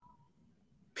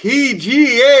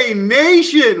PGA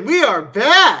Nation, we are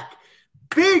back.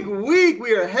 Big week.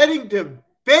 We are heading to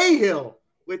Bay Hill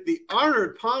with the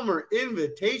Arnold Palmer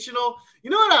Invitational. You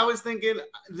know what I was thinking?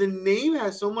 The name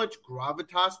has so much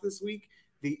gravitas this week.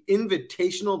 The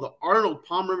Invitational, the Arnold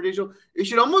Palmer Invitational. It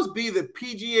should almost be the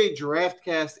PGA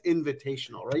DraftCast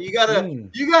Invitational, right? You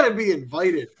gotta be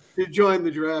invited to join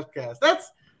the DraftCast.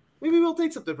 Maybe we'll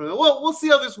take something from that. Well, we'll see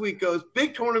how this week goes.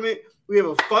 Big tournament. We have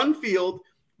a fun field.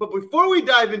 But before we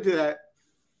dive into that,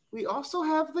 we also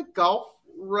have the Golf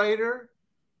Writer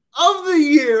of the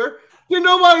Year, to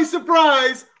nobody's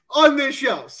surprise, on this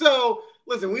show. So,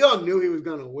 listen, we all knew he was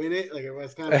going to win it. Like, it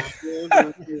was kind of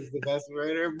obvious he was the best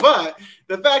writer. But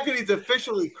the fact that he's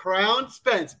officially crowned,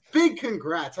 Spence, big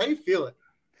congrats. How you feeling?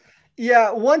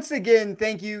 Yeah, once again,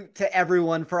 thank you to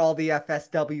everyone for all the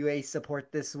FSWA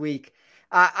support this week.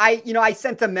 I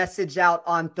sent a message out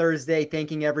on Thursday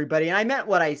thanking everybody, and I meant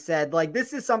what I said. Like,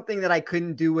 this is something that I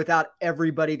couldn't do without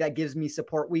everybody that gives me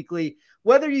support weekly.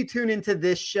 Whether you tune into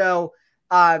this show,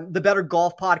 the Better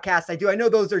Golf Podcast, I know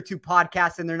those are two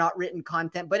podcasts and they're not written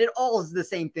content, but it all is the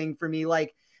same thing for me.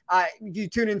 Like, you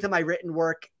tune into my written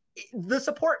work, the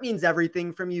support means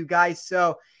everything from you guys.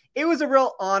 So it was a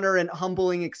real honor and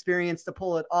humbling experience to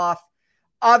pull it off.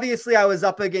 Obviously, I was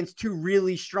up against two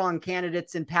really strong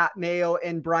candidates in Pat Mayo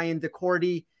and Brian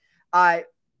DeCourty.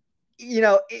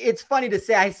 It's funny to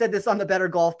say, I said this on the Better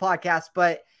Golf Podcast,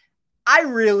 but I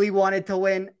really wanted to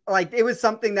win. Like, it was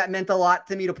something that meant a lot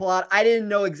to me to pull out. I didn't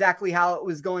know exactly how it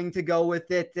was going to go with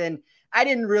it, and I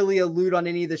didn't really allude on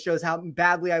any of the shows how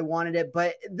badly I wanted it,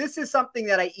 but this is something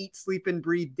that I eat, sleep, and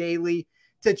breathe daily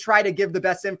to try to give the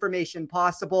best information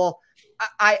possible.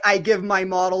 I give my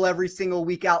model every single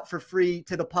week out for free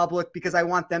to the public because I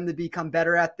want them to become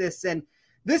better at this. And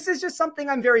this is just something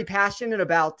I'm very passionate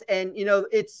about. And,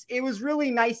 it was really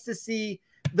nice to see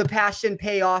the passion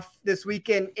pay off this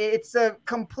weekend. It's a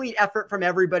complete effort from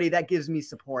everybody that gives me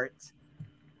support.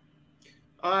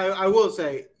 I will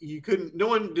say no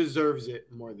one deserves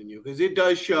it more than you, because it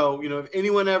does show, if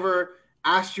anyone ever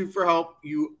asked you for help,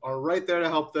 you are right there to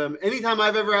help them. Anytime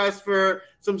I've ever asked for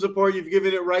some support, you've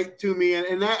given it right to me.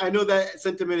 And that, I know that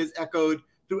sentiment is echoed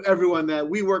through everyone that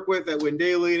we work with at Win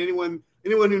Daily, and anyone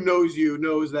who knows you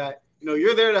knows that,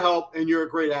 you're there to help and you're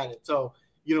great at it. So,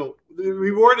 the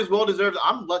reward is well deserved.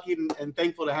 I'm lucky and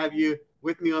thankful to have you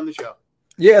with me on the show.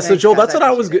 Yeah. So Joel, that's what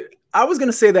I was going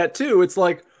to say that too. It's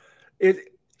like,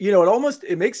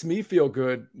 it makes me feel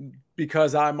good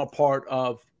because I'm a part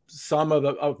of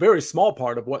a very small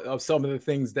part of some of the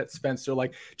things that Spencer,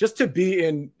 like, just to be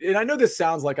in. And I know this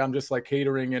sounds like I'm just like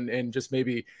catering and just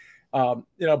maybe,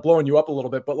 blowing you up a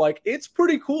little bit, but like, it's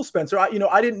pretty cool, Spencer. I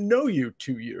didn't know you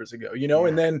 2 years ago,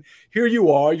 and then here you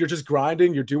are, you're just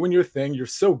grinding, you're doing your thing. You're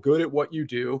so good at what you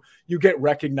do. You get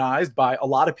recognized by a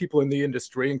lot of people in the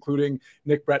industry, including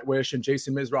Nick Bretwish and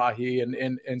Jason Mizrahi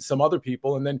and some other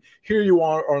people. And then here you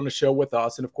are on the show with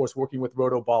us. And of course, working with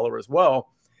Roto Baller as well.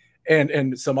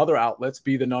 And some other outlets,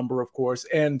 Be the Number, of course.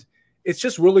 And it's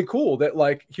just really cool that,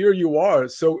 like, here you are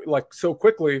so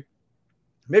quickly,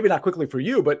 maybe not quickly for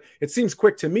you, but it seems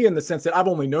quick to me in the sense that I've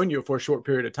only known you for a short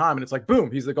period of time. And it's like,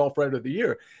 boom, he's the Golf Writer of the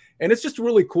Year. And it's just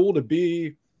really cool to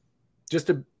be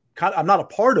I'm not a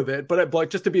part of it, but like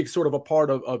just to be sort of a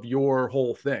part of your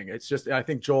whole thing. It's just, I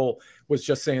think Joel was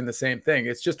just saying the same thing.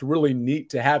 It's just really neat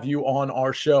to have you on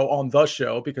the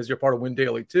show, because you're part of Win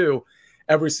Daily too,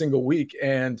 every single week.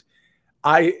 And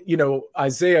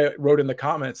Isaiah wrote in the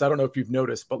comments, I don't know if you've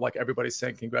noticed, but like, everybody's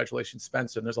saying congratulations,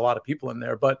 Spencer. And there's a lot of people in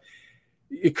there, but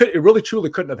it really truly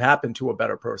couldn't have happened to a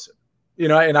better person,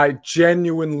 and I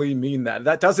genuinely mean that.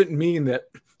 That doesn't mean that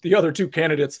the other two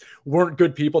candidates weren't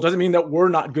good people. Doesn't mean that we're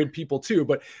not good people too.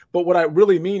 But what I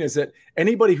really mean is that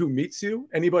anybody who meets you,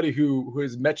 anybody who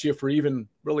has met you for even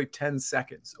really 10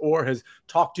 seconds or has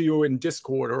talked to you in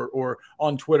Discord or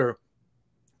on Twitter,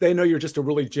 they know you're just a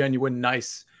really genuine,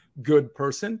 nice, good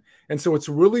person. And so it's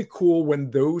really cool when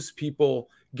those people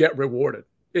get rewarded.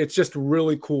 It's just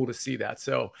really cool to see that.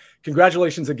 So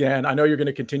congratulations again. I know you're going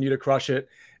to continue to crush it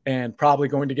and probably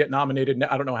going to get nominated.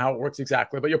 I don't know how it works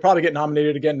exactly, but you'll probably get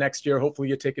nominated again next year. Hopefully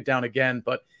you take it down again.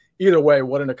 But either way,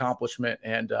 what an accomplishment,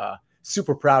 and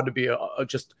super proud to be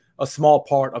just a small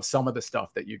part of some of the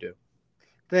stuff that you do.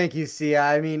 Thank you, Sia.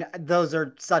 I mean, those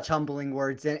are such humbling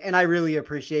words, and I really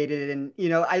appreciate it. And,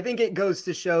 I think it goes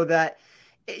to show that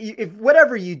if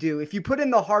whatever you do, if you put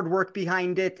in the hard work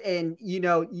behind it and,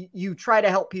 you try to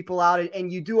help people out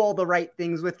and you do all the right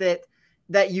things with it,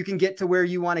 that you can get to where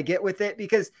you want to get with it.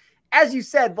 Because as you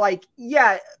said,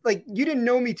 you didn't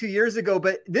know me 2 years ago,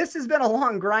 but this has been a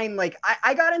long grind. Like,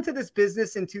 I got into this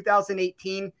business in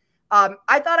 2018.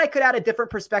 I thought I could add a different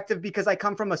perspective because I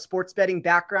come from a sports betting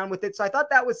background with it. So I thought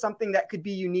that was something that could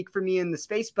be unique for me in the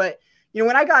space. But,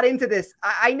 when I got into this,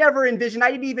 I never envisioned,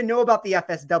 I didn't even know about the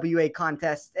FSWA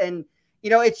contest. And,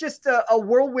 it's just a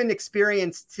whirlwind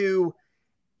experience to,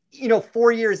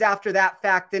 4 years after that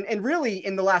fact. And really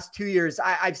in the last 2 years,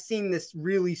 I've seen this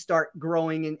really start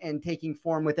growing and taking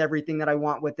form with everything that I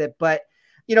want with it. But,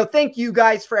 thank you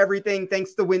guys for everything. Thank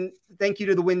you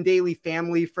to the Win Daily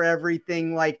family for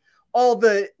everything. Like all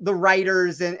the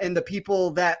writers and the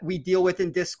people that we deal with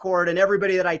in Discord and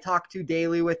everybody that I talk to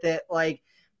daily with it. Like,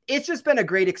 it's just been a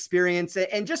great experience.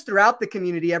 And just throughout the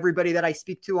community, everybody that I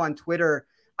speak to on Twitter,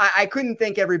 I couldn't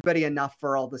thank everybody enough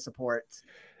for all the support.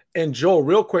 And Joel,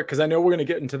 real quick, because I know we're going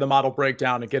to get into the model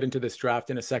breakdown and get into this draft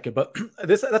in a second, but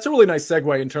that's a really nice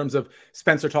segue in terms of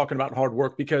Spencer talking about hard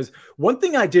work, because one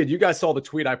thing I did, you guys saw the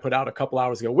tweet I put out a couple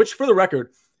hours ago, which for the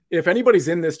record, if anybody's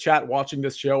in this chat watching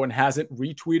this show and hasn't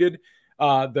retweeted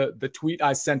the tweet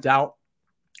I sent out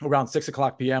around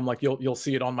 6:00 p.m., like you'll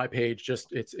see it on my page.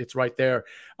 Just it's right there.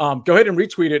 Go ahead and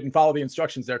retweet it and follow the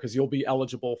instructions there, because you'll be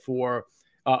eligible for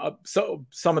so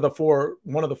one of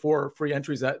the four free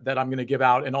entries that I'm going to give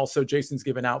out. And also Jason's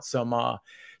given out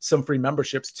some free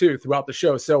memberships too throughout the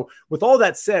show. So with all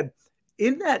that said,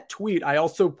 in that tweet, I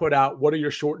also put out, what are your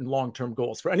short and long-term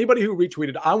goals? For anybody who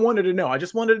retweeted, I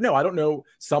just wanted to know. I don't know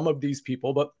some of these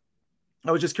people, but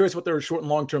I was just curious what their short and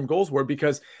long-term goals were,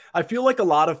 because I feel like a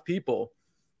lot of people,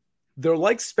 they're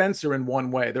like Spencer in one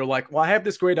way. They're like, well, I have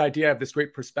this great idea, I have this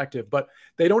great perspective, but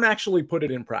they don't actually put it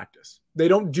in practice. They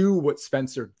don't do what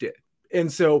Spencer did.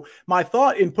 And so my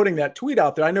thought in putting that tweet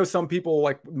out there, I know some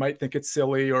people might think it's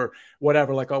silly or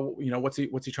whatever, like, oh, what's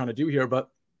he trying to do here? But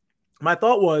my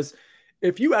thought was,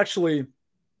 if you actually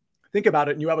think about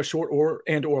it and you have a short or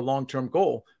long-term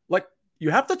goal, like,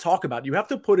 you have to talk about it. You have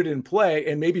to put it in play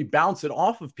and maybe bounce it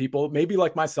off of people, maybe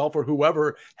like myself or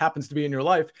whoever happens to be in your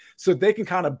life, so they can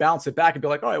kind of bounce it back and be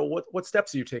like, all right, well, what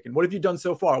steps are you taking? What have you done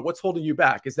so far? What's holding you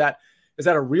back? Is that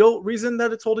a real reason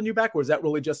that it's holding you back, or is that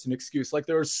really just an excuse? Like,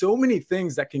 there are so many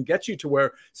things that can get you to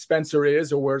where Spencer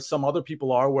is or where some other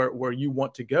people are, where you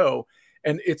want to go.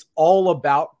 And it's all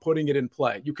about putting it in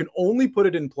play. You can only put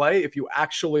it in play if you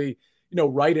actually,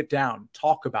 write it down,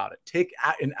 talk about it, take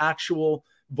an actual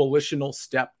volitional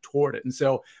step toward it. And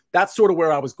so that's sort of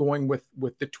where I was going with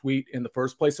the tweet in the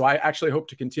first place. So I actually hope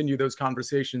to continue those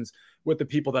conversations with the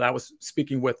people that I was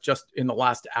speaking with just in the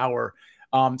last hour,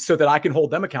 so that I can hold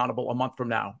them accountable a month from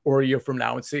now or a year from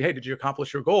now and say, hey, did you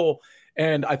accomplish your goal?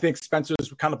 And I think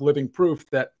Spencer's kind of living proof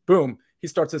that, boom, he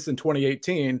starts this in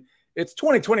 2018. It's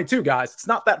 2022, guys. It's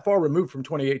not that far removed from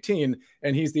 2018,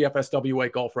 and he's the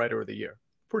FSWA Golf Writer of the Year.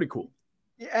 Pretty cool.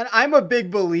 And I'm a big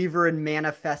believer in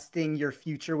manifesting your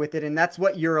future with it. And that's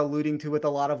what you're alluding to with a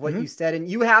lot of what you said. And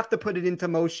you have to put it into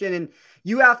motion, and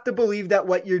you have to believe that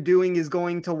what you're doing is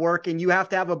going to work, and you have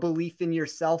to have a belief in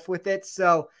yourself with it.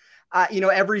 So,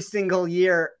 every single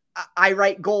year I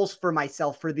write goals for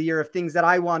myself for the year of things that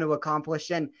I want to accomplish.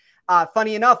 And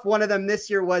funny enough, one of them this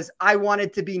year was I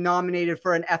wanted to be nominated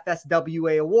for an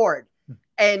FSWA award.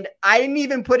 And I didn't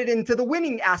even put it into the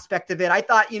winning aspect of it. I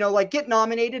thought, get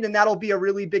nominated, and that'll be a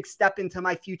really big step into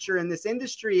my future in this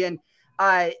industry. And,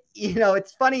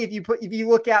 it's funny if you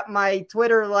look at my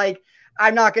Twitter, like,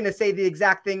 I'm not going to say the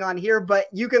exact thing on here, but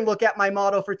you can look at my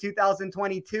motto for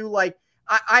 2022. Like,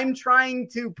 I'm trying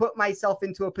to put myself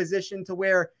into a position to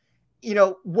where,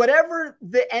 whatever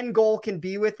the end goal can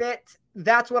be with it,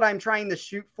 that's what I'm trying to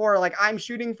shoot for. Like, I'm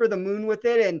shooting for the moon with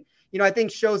it. And, I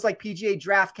think shows like PGA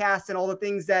Draftcast and all the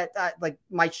things that like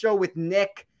my show with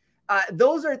Nick,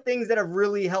 those are things that have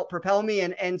really helped propel me.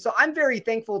 And so I'm very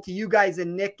thankful to you guys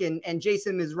and Nick and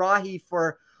Jason Mizrahi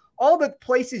for all the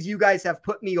places you guys have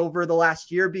put me over the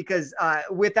last year, because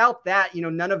without that,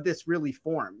 none of this really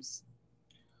forms.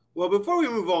 Well, before we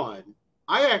move on,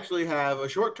 I actually have a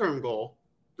short-term goal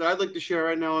that I'd like to share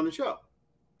right now on the show.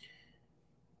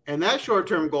 And that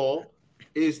short-term goal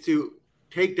is to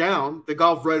take down the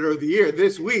Golf Writer of the Year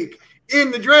this week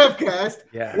in the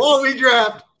Draftcast while we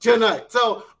draft tonight.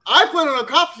 So I plan on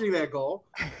accomplishing that goal.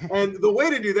 And the way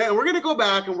to do that, and we're going to go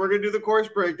back and we're going to do the course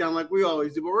breakdown like we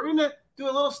always do, but we're going to do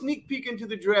a little sneak peek into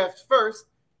the draft first,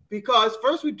 because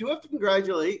first we do have to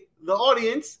congratulate the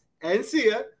audience and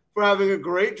Sia for having a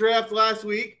great draft last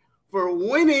week, for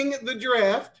winning the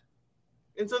draft.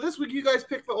 And so this week you guys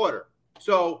pick the order.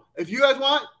 So if you guys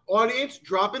want, audience,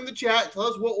 drop in the chat. Tell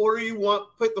us what order you want.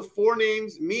 Put the four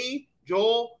names, me,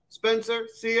 Joel, Spencer,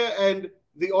 Sia, and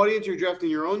the audience. You're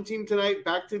drafting your own team tonight.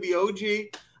 Back to the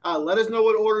OG. Let us know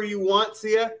what order you want,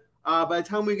 Sia. By the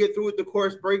time we get through with the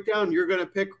course breakdown, you're going to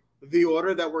pick the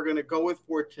order that we're going to go with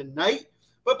for tonight.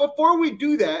 But before we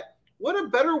do that, what a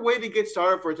better way to get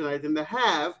started for tonight than to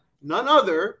have none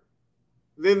other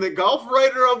than the golf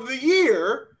writer of the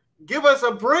year give us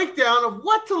a breakdown of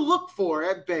what to look for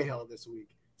at Bay Hill this week.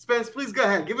 Spence, please go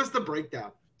ahead. Give us the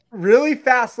breakdown. Really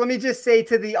fast, let me just say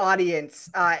to the audience,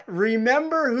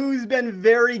 remember who's been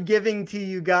very giving to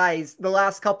you guys the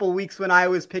last couple weeks when I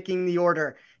was picking the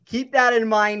order. Keep that in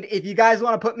mind. If you guys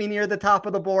want to put me near the top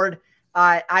of the board,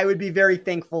 I would be very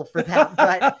thankful for that.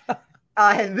 But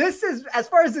this is, as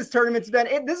far as this tournament's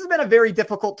been, this has been a very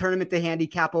difficult tournament to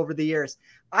handicap over the years.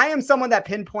 I am someone that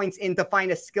pinpoints in to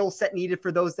find a skill set needed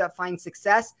for those that find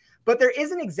success, but there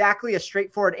isn't exactly a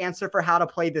straightforward answer for how to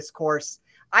play this course.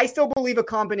 I still believe a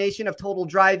combination of total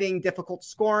driving, difficult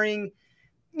scoring,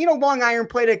 long iron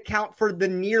play to account for the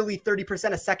nearly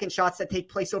 30% of second shots that take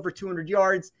place over 200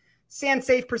 yards, sand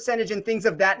safe percentage and things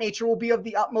of that nature will be of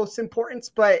the utmost importance.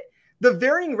 But the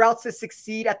varying routes to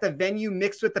succeed at the venue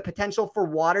mixed with the potential for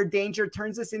water danger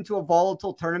turns this into a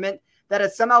volatile tournament that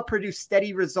has somehow produced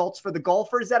steady results for the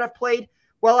golfers that have played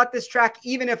well at this track,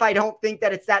 even if I don't think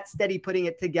that it's that steady putting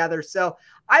it together. So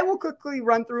I will quickly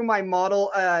run through my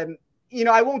model.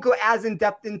 I won't go as in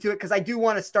depth into it because I do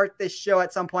want to start this show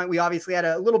at some point. We obviously had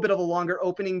a little bit of a longer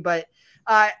opening, but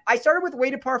I started with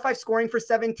weighted par 5 scoring for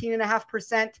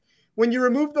 17.5%. When you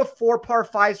remove the 4 par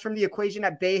 5s from the equation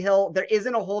at Bay Hill, there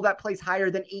isn't a hole that plays higher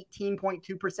than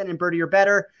 18.2% in birdie or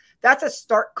better. That's a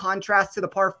stark contrast to the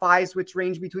par 5s, which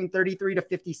range between 33 to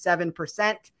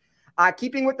 57%.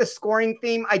 Keeping with the scoring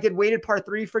theme, I did weighted par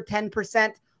 3 for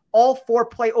 10%. All 4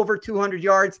 play over 200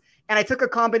 yards. And I took a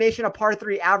combination of par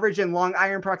 3 average and long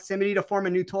iron proximity to form a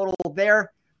new total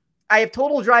there. I have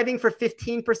total driving for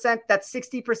 15%. That's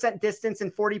 60% distance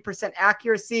and 40%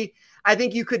 accuracy. I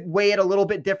think you could weigh it a little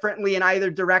bit differently in either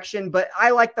direction, but I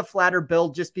like the flatter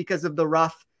build just because of the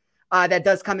rough that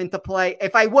does come into play.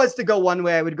 If I was to go one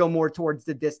way, I would go more towards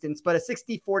the distance, but a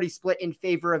 60-40 split in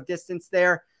favor of distance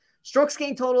there. Strokes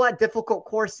gained total at difficult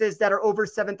courses that are over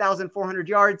 7,400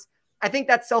 yards. I think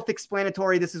that's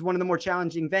self-explanatory. This is one of the more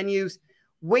challenging venues.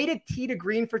 Weighted tee to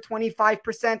green for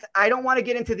 25%. I don't want to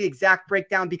get into the exact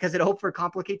breakdown because it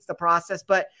complicates the process,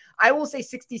 but I will say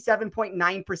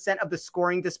 67.9% of the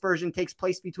scoring dispersion takes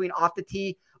place between off the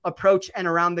tee, approach, and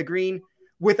around the green,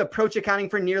 with approach accounting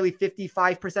for nearly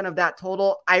 55% of that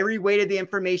total. I reweighted the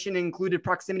information and included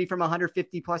proximity from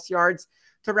 150 plus yards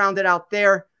to round it out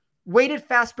there. Weighted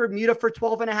fast Bermuda for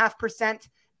 12.5%.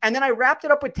 And then I wrapped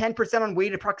it up with 10% on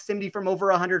weighted proximity from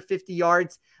over 150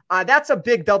 yards. That's a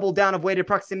big double down of weighted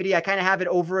proximity. I kind of have it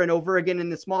over and over again in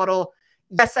this model.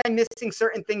 Yes, I'm missing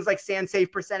certain things like sand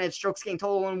save percentage, strokes gained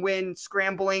total and win,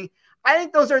 scrambling. I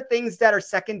think those are things that are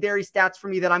secondary stats for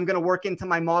me that I'm going to work into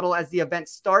my model as the event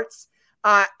starts.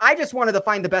 I just wanted to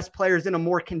find the best players in a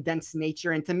more condensed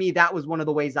nature. And to me, that was one of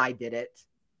the ways I did it.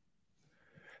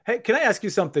 Hey, can I ask you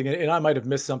something? And I might have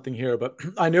missed something here, but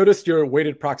I noticed your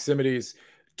weighted proximities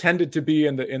tended to be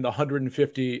in the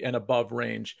 150 and above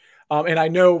range. And I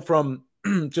know from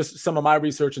just some of my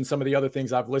research and some of the other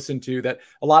things I've listened to that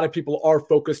a lot of people are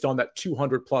focused on that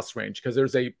 200 plus range because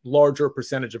there's a larger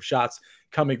percentage of shots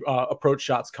coming, approach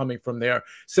shots coming from there.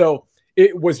 So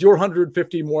it was your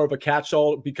 150 more of a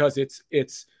catch-all because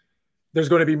there's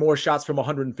going to be more shots from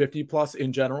 150 plus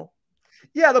in general?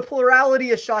 Yeah, the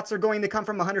plurality of shots are going to come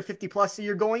from 150 plus. So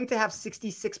you're going to have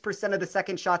 66% of the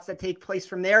second shots that take place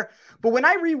from there. But when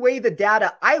I reweigh the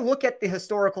data, I look at the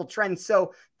historical trends.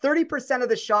 So 30% of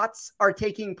the shots are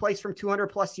taking place from 200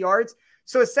 plus yards.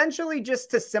 So essentially,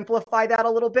 just to simplify that a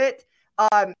little bit,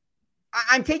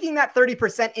 I'm taking that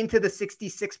 30% into the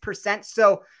 66%.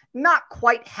 So not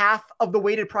quite half of the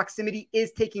weighted proximity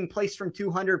is taking place from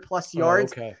 200 plus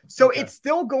yards. Okay. So it's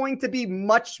still going to be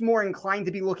much more inclined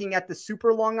to be looking at the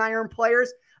super long iron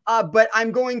players. But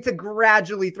I'm going to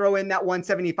gradually throw in that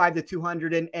 175 to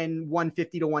 200 and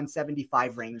 150 to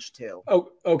 175 range too. Oh,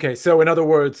 okay. So in other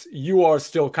words, you are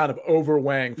still kind of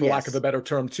overweighing, for lack of a better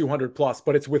term, 200 plus,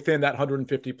 but it's within that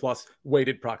 150 plus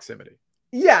weighted proximity.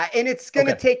 Yeah, and it's going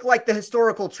to take like the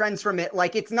historical trends from it.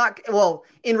 Like it's not, well,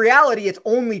 in reality, it's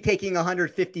only taking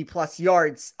 150 plus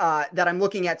yards that I'm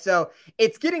looking at. So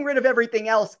it's getting rid of everything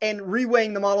else and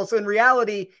reweighing the model. So in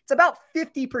reality, it's about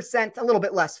 50%, a little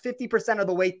bit less. 50% of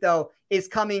the weight, though, is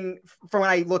coming from when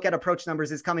I look at approach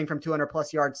numbers is coming from 200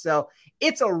 plus yards. So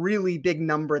it's a really big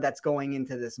number that's going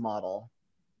into this model.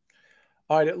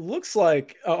 All right. It looks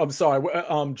like, I'm sorry,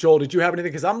 Joel, did you have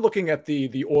anything? Because I'm looking at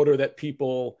the order that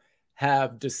people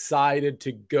have decided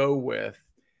to go with.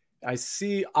 I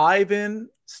see Ivan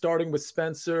starting with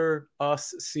Spencer,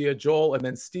 us, Sia, Joel, and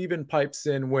then Steven pipes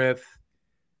in with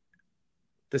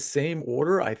the same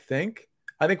order, I think.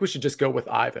 I think we should just go with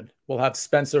Ivan. We'll have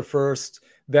Spencer first,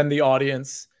 then the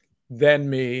audience, then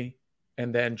me,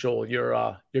 And then Joel,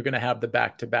 you're going to have the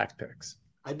back-to-back picks.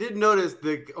 I did notice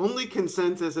the only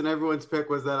consensus in everyone's pick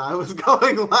was that I was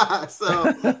going last. So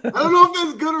I don't know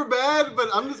if it's good or bad, but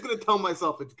I'm just going to tell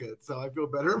myself it's good. So I feel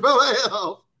better about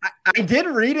myself. I did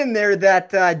read in there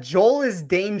that Joel is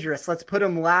dangerous. Let's put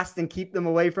him last and keep them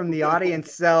away from the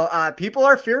audience. So people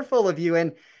are fearful of you.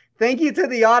 And thank you to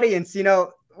the audience. You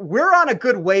know, we're on a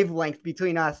good wavelength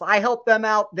between us. I help them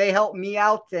out. They help me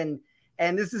out. And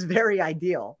this is very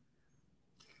ideal.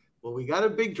 Well, we got a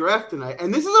big draft tonight,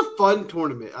 and this is a fun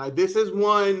tournament. This is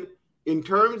one in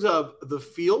terms of the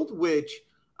field, which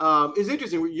is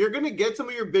interesting. You're going to get some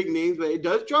of your big names, but it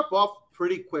does drop off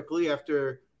pretty quickly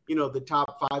after, you know, the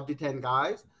top 5 to 10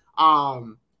 guys.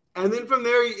 And then from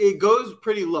there, it goes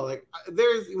pretty low. Like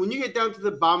when you get down to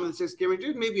the bottom of the 6K range,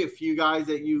 there's maybe a few guys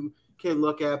that you can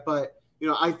look at, but, you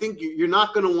know, I think you're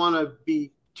not going to want to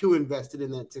be too invested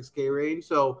in that 6K range.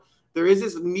 So there is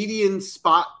this median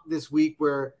spot this week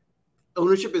where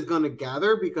ownership is going to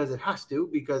gather because it has to,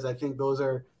 because I think those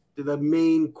are the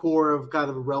main core of kind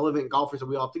of relevant golfers that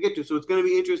we all have to get to. So it's going to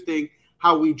be interesting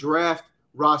how we draft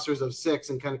rosters of 6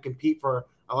 and kind of compete for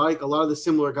a lot of the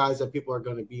similar guys that people are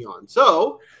going to be on.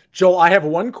 So Joel, I have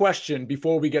one question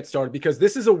before we get started, because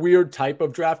this is a weird type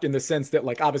of draft in the sense that,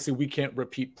 like, obviously we can't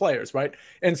repeat players, right?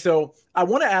 And so I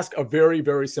want to ask a very,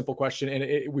 very simple question,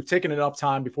 and we've taken enough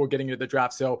time before getting into the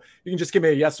draft. So you can just give me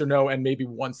a yes or no and maybe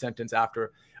one sentence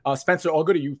after. Spencer, I'll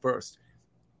go to you first.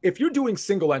 If you're doing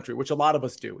single entry, which a lot of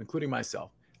us do, including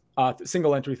myself,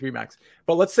 single entry 3 max,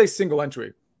 but let's say single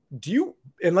entry,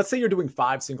 and let's say you're doing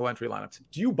 5 single entry lineups,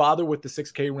 do you bother with the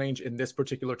 6K range in this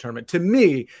particular tournament? To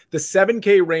me, the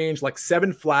 7K range, like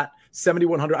 7 flat,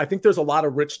 7,100, I think there's a lot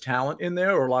of rich talent in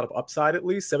there, or a lot of upside at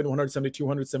least, 7,100,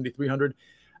 7,200, 7,300.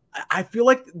 I feel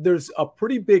like there's a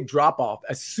pretty big drop off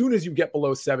as soon as you get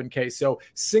below 7K. So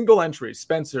single entry,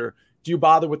 Spencer, do you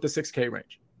bother with the 6K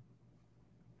range?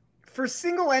 For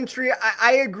single entry,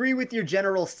 I agree with your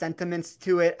general sentiments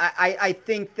to it. I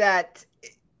think that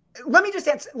let me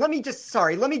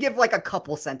give like a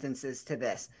couple sentences to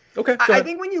this. Okay. I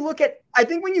think when you look at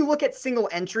single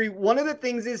entry, one of the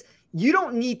things is you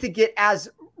don't need to get as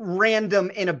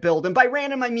random in a build. And by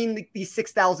random, I mean these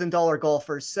 $6,000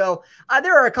 golfers. So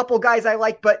there are a couple guys I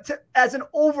like, but as an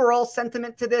overall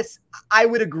sentiment to this, I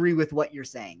would agree with what you're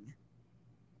saying.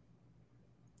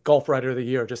 Golf Writer of the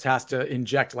Year just has to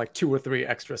inject like 2 or 3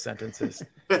 extra sentences.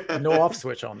 No off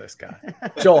switch on this guy.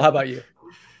 Joel, how about you?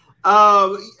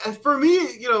 For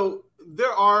me, you know,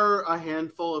 there are a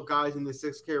handful of guys in the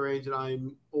 6K range that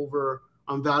I'm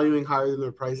valuing higher than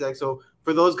their price tag. So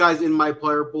for those guys in my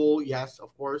player pool, yes,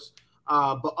 of course.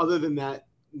 But other than that,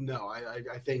 no.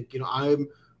 I think, you know, I'm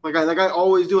like I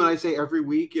always do, and I say every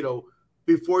week, you know,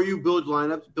 before you build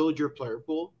lineups, build your player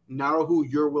pool, narrow who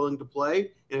you're willing to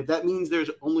play. And if that means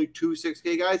there's only 2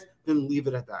 6K guys, then leave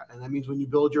it at that. And that means when you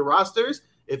build your rosters,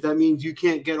 if that means you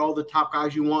can't get all the top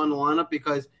guys you want in the lineup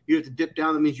because you have to dip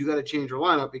down, that means you got to change your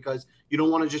lineup because you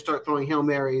don't want to just start throwing Hail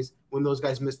Marys when those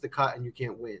guys miss the cut and you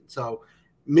can't win. So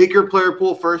make your player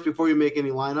pool first before you make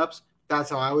any lineups. That's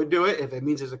how I would do it. If it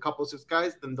means there's a couple of 6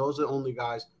 guys, then those are the only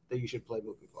guys that you should play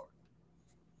moving forward.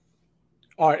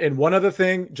 All right, and one other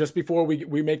thing, just before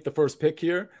we make the first pick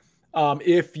here,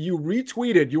 if you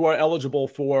retweeted, you are eligible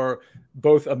for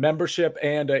both a membership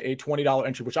and a $20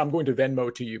 entry, which I'm going to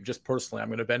Venmo to you just personally. I'm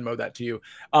going to Venmo that to you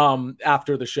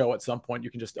after the show at some point.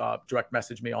 You can just direct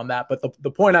message me on that. But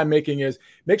the point I'm making is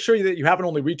make sure that you haven't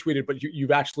only retweeted, but you've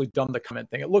actually done the comment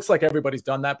thing. It looks like everybody's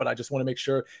done that, but I just want to make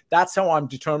sure that's how I'm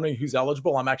determining who's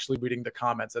eligible. I'm actually reading the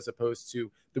comments as opposed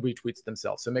to the retweets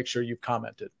themselves. So make sure you've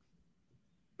commented.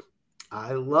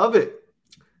 I love it.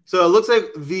 So it looks like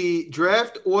the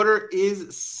draft order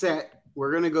is set.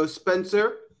 We're going to go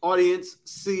Spencer, audience,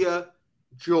 Sia,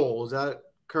 Joel. Is that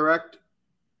correct?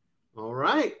 All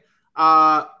right.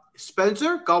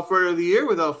 Spencer, Golf Writer of the Year.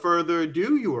 Without further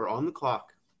ado, you are on the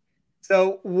clock.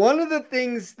 So one of the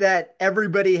things that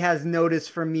everybody has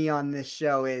noticed from me on this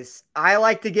show is I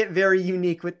like to get very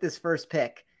unique with this first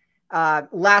pick.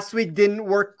 Last week didn't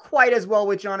work quite as well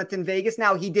with Jonathan Vegas.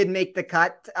 Now he did make the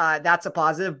cut. That's a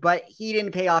positive, but he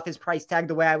didn't pay off his price tag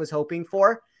the way I was hoping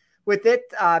for with it.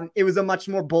 It was a much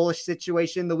more bullish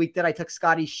situation the week that I took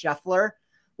Scotty Scheffler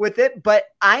with it, but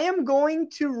I am going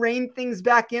to rein things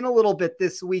back in a little bit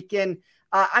this weekend.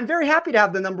 I'm very happy to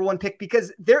have the number 1 pick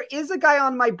because there is a guy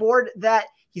on my board that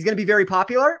he's going to be very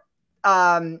popular.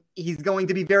 He's going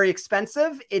to be very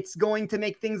expensive. It's going to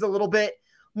make things a little bit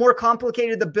more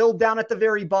complicated to build down at the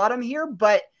very bottom here,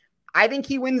 but I think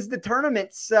he wins the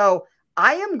tournament. So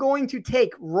I am going to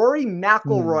take Rory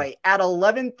McIlroy at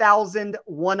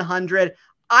 11,100.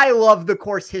 I love the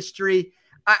course history.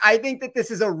 I think that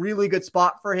this is a really good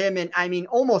spot for him. And I mean,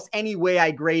 almost any way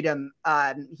I grade him,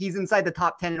 he's inside the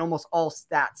top 10 in almost all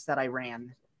stats that I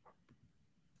ran.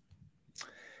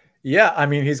 Yeah, I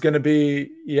mean, he's going to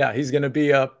be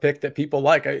a pick that people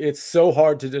like. It's so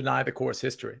hard to deny the course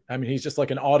history. I mean, he's just like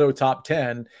an auto top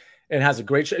 10 and has a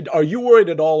great Are you worried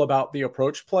at all about the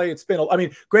approach play? It's been, I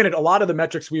mean, granted, a lot of the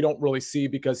metrics we don't really see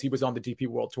because he was on the DP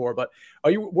World Tour, but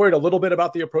are you worried a little bit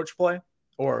about the approach play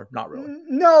or not really?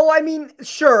 No, I mean,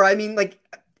 sure. I mean, like,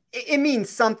 it means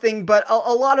something, but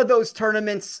a lot of those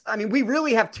tournaments, I mean, we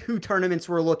really have 2 tournaments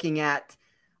we're looking at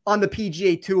on the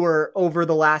PGA Tour over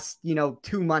the last,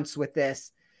 2 months with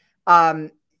this.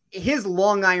 His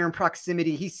long iron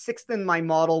proximity, he's 6th in my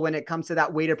model when it comes to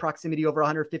that weighted proximity over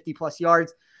 150 plus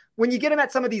yards. When you get him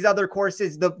at some of these other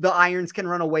courses, the irons can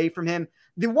run away from him.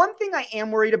 The one thing I am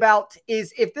worried about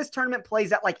is if this tournament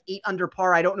plays at like 8 under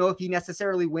par, I don't know if he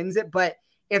necessarily wins it, but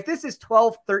if this is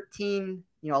 12, 13,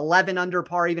 11 under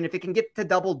par, even if it can get to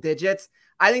double digits,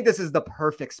 I think this is the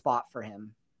perfect spot for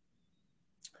him.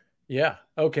 Yeah.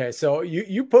 Okay. So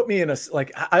you put me in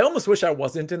I almost wish I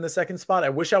wasn't in the second spot. I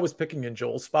wish I was picking in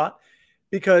Joel's spot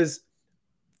because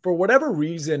for whatever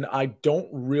reason, I don't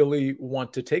really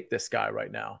want to take this guy right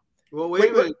now. Well, wait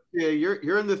a minute. Yeah,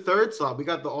 you're in the third slot. We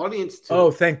got the audience too. Oh,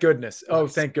 thank goodness. Oh,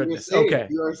 thank goodness. Okay.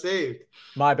 You are saved.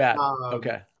 My bad.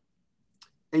 Okay.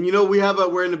 And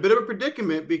we're in a bit of a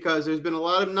predicament because there's been a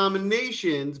lot of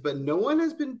nominations, but no one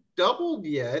has been doubled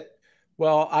yet.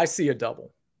 Well, I see a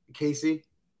double. Casey?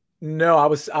 No, I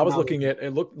was looking at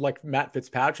it. Looked like Matt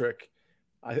Fitzpatrick.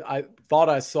 I thought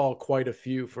I saw quite a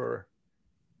few for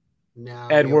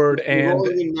Edward and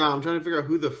now I'm trying to figure out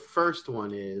who the first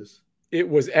one is. It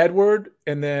was Edward,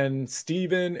 and then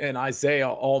Steven and Isaiah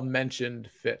all mentioned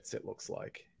Fitz. It looks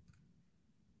like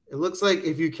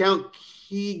if you count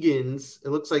Keegan's, it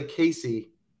looks like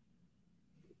Casey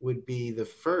would be the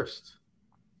first.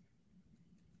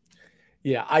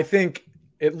 Yeah, I think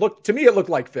it looked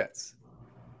like Fitz.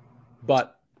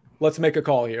 But let's make a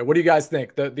call here. What do you guys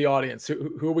think? The audience,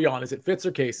 who are we on? Is it Fitz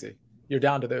or Casey? You're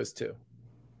down to those 2.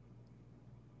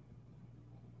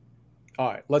 All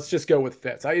right, let's just go with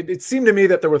Fitz. It seemed to me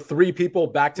that there were 3 people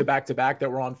back to back that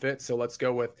were on Fitz. So let's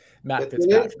go with Matt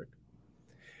Fitzpatrick.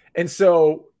 And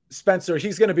so Spencer,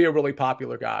 he's going to be a really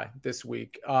popular guy this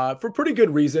week for pretty good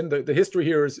reason. The history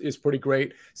here is pretty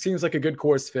great. Seems like a good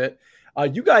course fit.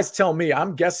 You guys tell me.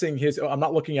 I'm guessing I'm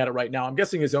not looking at it right now. I'm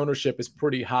guessing his ownership is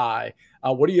pretty high.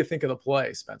 What do you think of the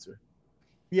play, Spencer?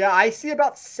 Yeah, I see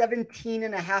about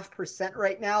 17.5%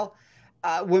 right now.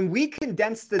 When we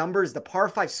condense the numbers, the par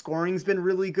 5 scoring's been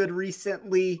really good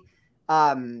recently.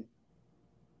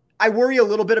 I worry a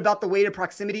little bit about the weighted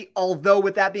proximity, although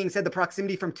with that being said, the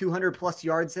proximity from 200 plus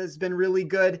yards has been really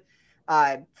good.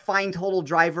 Fine total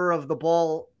driver of the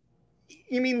ball.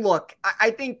 Look,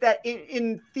 I think that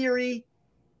in theory,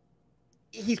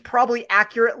 he's probably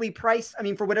accurately priced.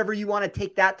 For whatever you want to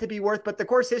take that to be worth, but the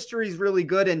course history is really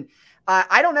good. And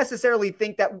I don't necessarily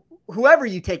think that whoever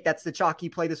you take, that's the chalky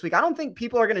play this week. I don't think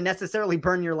people are going to necessarily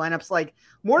burn your lineups. Like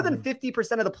more than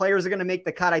 50% of the players are going to make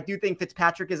the cut. I do think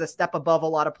Fitzpatrick is a step above a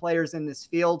lot of players in this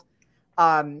field.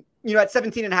 At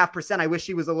 17.5%, I wish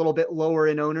he was a little bit lower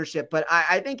in ownership, but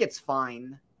I think it's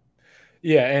fine.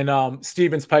 Yeah, and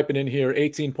Steven's piping in here,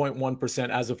 18.1%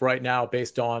 as of right now,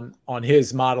 based on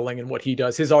his modeling and what he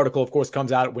does. His article, of course,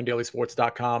 comes out at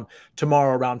windailysports.com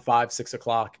tomorrow around 5, 6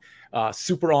 o'clock.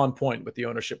 Super on point with the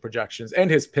ownership projections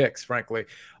and his picks, frankly.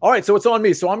 All right, so it's on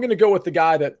me. So I'm going to go with the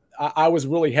guy that I was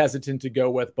really hesitant to go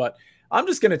with, but I'm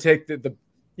just going to take the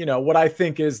what I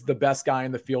think is the best guy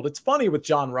in the field. It's funny with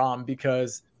Jon Rahm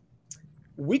because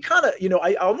we kind of,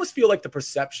 I almost feel like the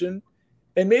perception,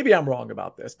 and maybe I'm wrong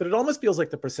about this, but it almost feels like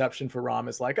the perception for Rahm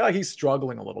is like, he's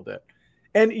struggling a little bit.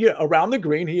 And around the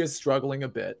green, he is struggling a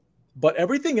bit, but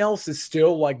everything else is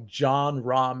still like Jon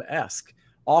Rahm-esque.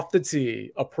 Off the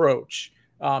tee, approach,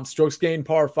 strokes gained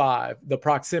par 5, the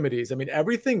proximities.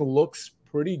 Everything looks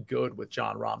pretty good with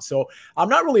Jon Rahm. So I'm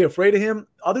not really afraid of him,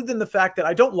 other than the fact that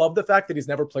I don't love the fact that he's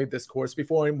never played this course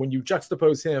before. And when you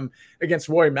juxtapose him against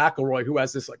Rory McIlroy, who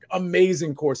has this like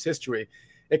amazing course history,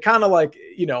 it kind of like,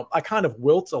 I kind of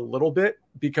wilt a little bit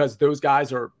because those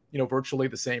guys are, virtually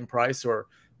the same price, or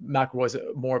McIlroy's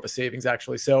more of a savings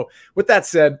actually. So with that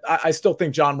said, I still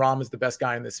think Jon Rahm is the best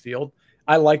guy in this field.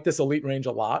 I like this elite range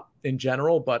a lot in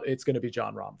general, but it's going to be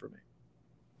Jon Rahm for me.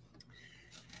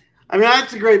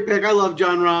 That's a great pick. I love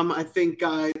Jon Rahm. I think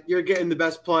you're getting the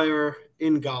best player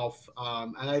in golf,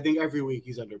 and I think every week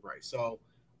he's underpriced. So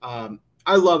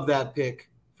I love that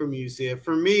pick from UCF.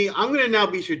 For me, I'm going to now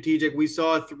be strategic. We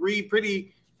saw 3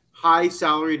 pretty high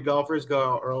salaried golfers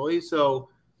go out early, so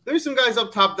There's some guys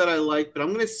up top that I like, but I'm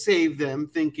going to save them,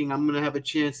 thinking I'm going to have a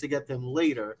chance to get them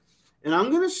later. And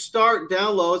I'm going to start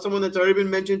down low. Someone that's already been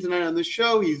mentioned tonight on the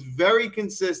show. He's very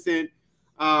consistent.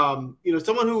 Someone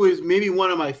who is maybe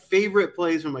one of my favorite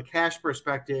plays from a cash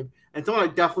perspective, and someone I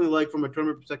definitely like from a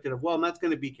tournament perspective as well, and that's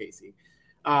going to be Casey.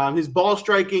 His ball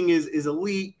striking is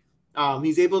elite.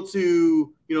 He's able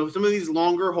to, some of these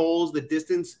longer holes, the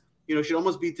distance, should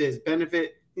almost be to his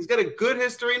benefit. He's got a good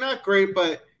history, not great,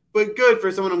 but good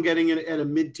for someone I'm getting at a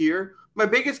mid-tier. My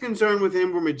biggest concern with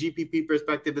him from a GPP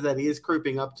perspective is that he is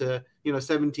creeping up to,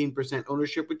 17%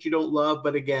 ownership, which you don't love.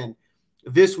 But again,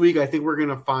 this week, I think we're going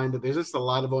to find that there's just a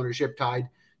lot of ownership tied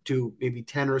to maybe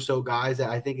 10 or so guys that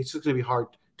I think it's just going to be hard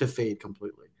to fade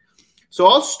completely. So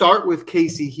I'll start with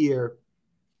Casey here.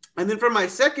 And then for my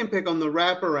second pick on the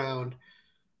wraparound,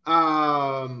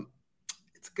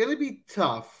 it's going to be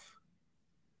tough.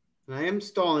 And I am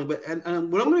stalling, but what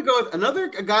I'm going to go with another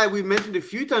guy we've mentioned a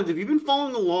few times. If you've been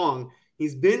following along,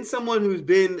 he's been someone who's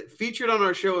been featured on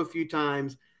our show a few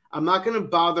times. I'm not going to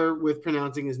bother with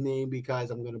pronouncing his name because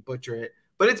I'm going to butcher it,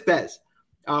 but it's Bez.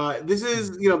 This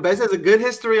is, Bez has a good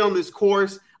history on this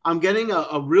course. I'm getting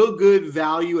a real good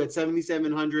value at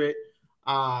 7,700.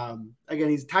 Again,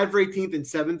 he's tied for 18th and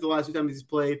 7th the last two times he's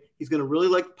played. He's going to really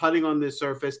like putting on this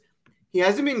surface. He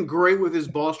hasn't been great with his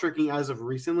ball striking as of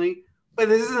recently, but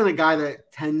this isn't a guy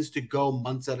that tends to go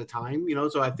months at a time,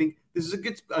 so I think this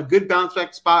is a good bounce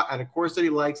back spot at a course that he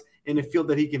likes in a field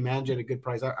that he can manage at a good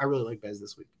price. I really like Bez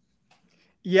this week.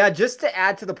 Yeah, just to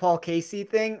add to the Paul Casey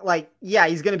thing,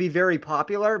 he's going to be very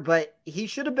popular, but he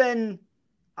should have been,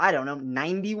 I don't know,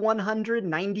 9,100,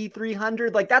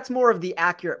 9,300. That's more of the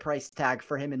accurate price tag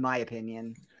for him, in my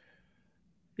opinion.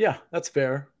 Yeah, that's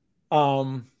fair.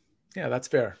 Yeah, that's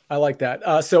fair. I like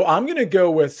that. So I'm going to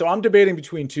go I'm debating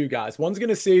between two guys. One's going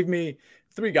to save me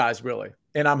three guys, really.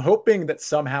 And I'm hoping that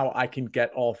somehow I can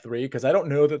get all three because I don't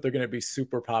know that they're going to be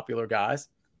super popular guys.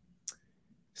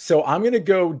 So I'm going to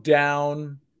go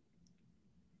down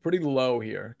pretty low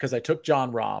here because I took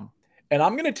Jon Rahm. And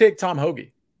I'm going to take Tom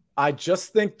Hoge. I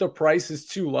just think the price is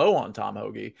too low on Tom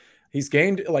Hoge. He's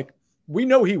gained, we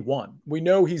know he won. We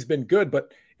know he's been good,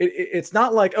 but it's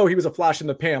not like, he was a flash in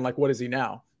the pan. What is he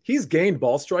now? He's gained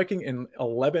ball striking in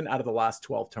 11 out of the last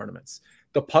 12 tournaments.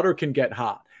 The putter can get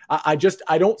hot. I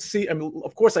don't see,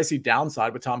 of course I see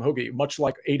downside with Tom Hoge, much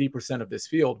like 80% of this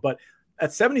field, but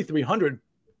at 7,300,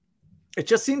 it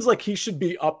just seems like he should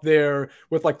be up there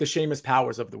with the Seamus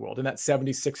Powers of the world in that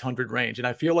 7,600 range. And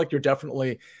I feel like you're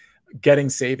definitely getting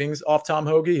savings off Tom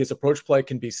Hoge. His approach play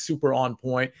can be super on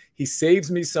point. He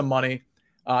saves me some money.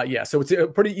 So it's a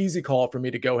pretty easy call for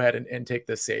me to go ahead and take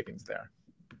the savings there.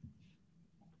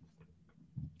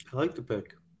 I like the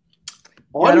pick.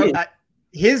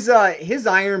 His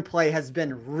iron play has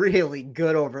been really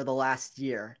good over the last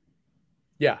year.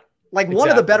 Yeah. One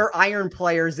of the better iron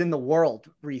players in the world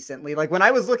recently. When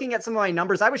I was looking at some of my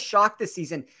numbers, I was shocked this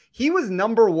season. He was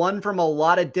number one from a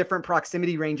lot of different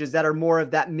proximity ranges that are more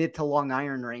of that mid to long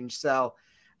iron range. So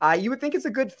you would think it's a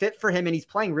good fit for him, and he's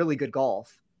playing really good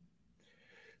golf.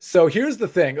 So here's the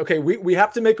thing. Okay, we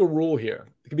have to make a rule here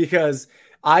because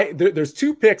there's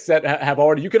two picks that have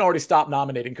already, you can already stop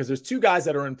nominating because there's two guys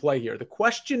that are in play here. The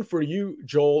question for you,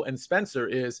 Joel and Spencer,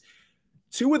 is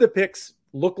two of the picks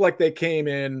look like they came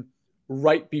in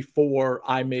right before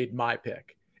I made my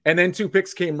pick. And then two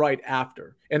picks came right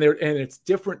after. And it's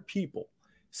different people.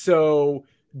 So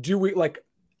do we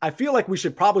I feel like we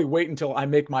should probably wait until I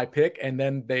make my pick and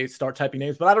then they start typing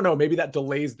names, but I don't know, maybe that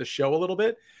delays the show a little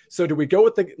bit. So do we go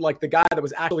with the guy that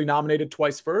was actually nominated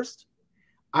twice first?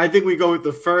 I think we go with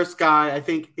the first guy. I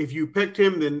think if you picked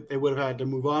him, then they would have had to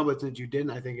move on. But since you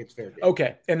didn't, I think it's fair game.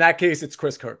 Okay. In that case, it's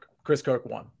Chris Kirk. Chris Kirk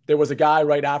won. There was a guy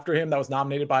right after him that was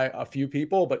nominated by a few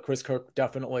people, but Chris Kirk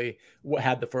definitely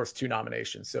had the first two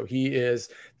nominations. So he is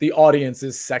the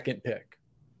audience's second pick.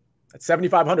 At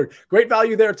 7,500, great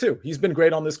value there too. He's been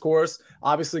great on this course,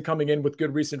 obviously coming in with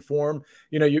good recent form.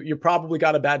 You probably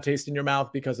got a bad taste in your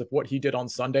mouth because of what he did on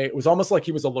Sunday. It was almost like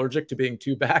he was allergic to being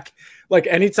two back.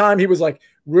 Anytime he was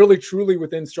really truly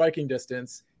within striking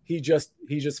distance, he just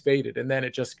faded. And then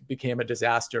it just became a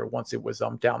disaster once it was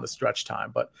down the stretch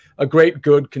time, but a great,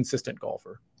 good, consistent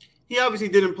golfer. He obviously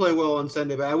didn't play well on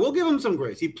Sunday, but I will give him some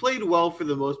grace. He played well for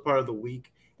the most part of the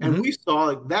week. And we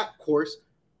saw that course,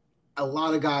 a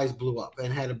lot of guys blew up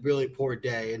and had a really poor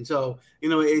day. And so,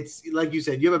 it's like you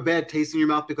said, you have a bad taste in your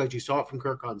mouth because you saw it from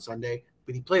Kirk on Sunday,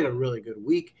 but he played a really good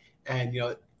week. And,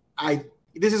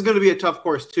 this is going to be a tough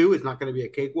course too. It's not going to be a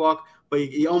cakewalk, but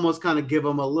you almost kind of give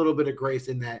him a little bit of grace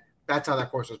in that's how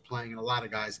that course was playing. And a lot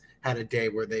of guys had a day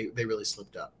where they really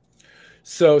slipped up.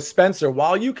 So Spencer,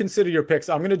 while you consider your picks,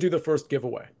 I'm going to do the first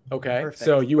giveaway. Okay. Perfect.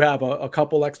 So you have a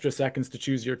couple extra seconds to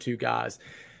choose your two guys.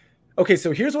 Okay,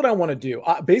 so here's what I want to do.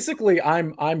 I'm basically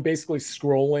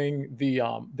scrolling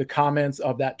the comments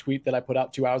of that tweet that I put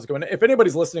out 2 hours ago. And if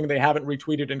anybody's listening and they haven't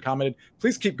retweeted and commented,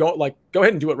 please keep going. Like, go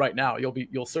ahead and do it right now.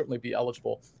 You'll certainly be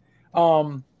eligible.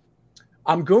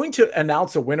 I'm going to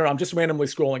announce a winner. I'm just randomly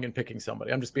scrolling and picking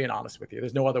somebody. I'm just being honest with you.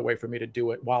 There's no other way for me to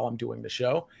do it while I'm doing the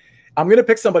show. I'm going to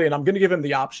pick somebody and I'm going to give him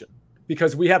the option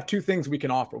because we have two things we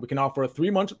can offer. We can offer a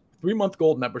three-month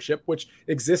gold membership, which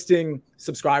existing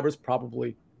subscribers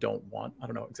probably don't want. I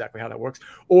don't know exactly how that works,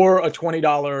 or a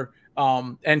 $20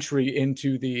 entry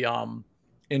into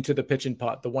the pitch and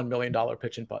putt, the $1 million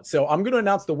pitch and putt. So I'm going to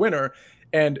announce the winner,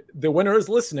 and the winner is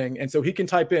listening, and so he can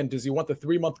type in: does he want the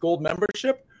 3-month gold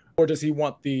membership, or does he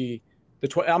want the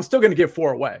I'm still going to give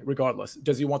 4 away regardless.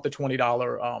 Does he want the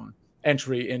 $20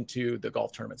 entry into the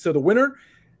golf tournament? So the winner,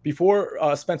 before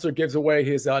Spencer gives away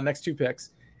his next 2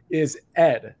 picks, is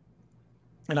Ed,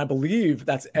 and I believe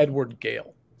that's Edward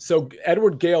Gale. So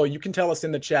Edward Gale, you can tell us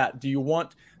in the chat, do you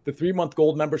want the 3-month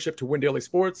gold membership to Win Daily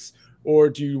Sports, or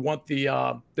do you want the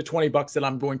 $20 that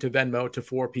I'm going to Venmo to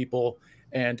 4 people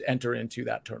and enter into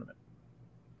that tournament?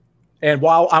 And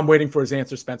while I'm waiting for his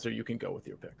answer, Spencer, you can go with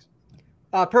your picks.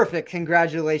 Perfect.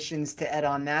 Congratulations to Ed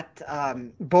on that.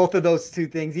 Both of those two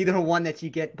things, either one that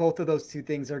you get, both of those two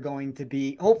things are going to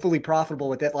be hopefully profitable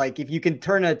with it. Like if you can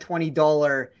turn a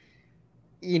 $20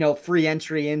 free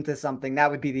entry into something,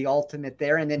 that would be the ultimate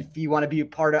there. And then if you want to be a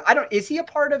part of, is he a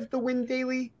part of the Win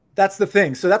Daily? That's the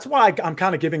thing. So that's why I'm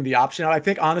kind of giving the option. I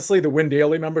think honestly, the Win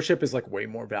Daily membership is like way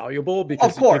more valuable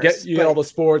because you get all the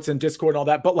sports and Discord and all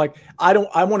that. But like, I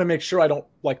want to make sure I don't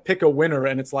like pick a winner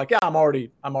and it's like, yeah, I'm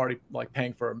already like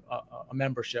paying for a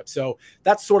membership. So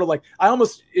that's sort of like,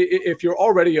 if you're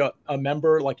already a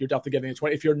member, like you're definitely getting a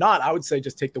 20. If you're not, I would say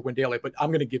just take the Win Daily, but I'm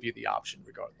going to give you the option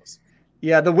regardless.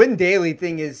 Yeah, the Win Daily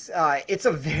thing is, it's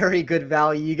a very good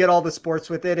value. You get all the sports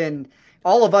with it, and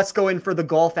all of us go in for the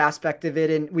golf aspect of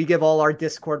it, and we give all our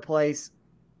Discord plays.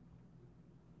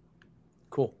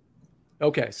 Cool.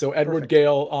 Okay, so Edward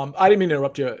Gale, I didn't mean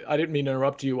to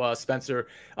interrupt you, Spencer.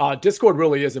 Discord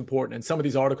really is important, and some of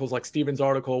these articles, like Steven's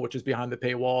article, which is behind the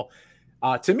paywall,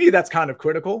 to me, that's kind of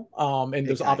critical. And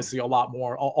there's obviously a lot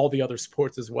more, all the other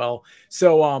sports as well.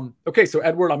 So, okay. So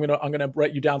Edward, I'm going to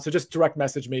write you down. So just direct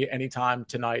message me anytime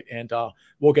tonight and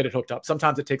we'll get it hooked up.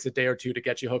 Sometimes it takes a day or 2 to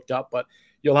get you hooked up, but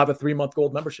you'll have a 3-month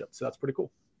gold membership. So that's pretty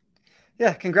cool.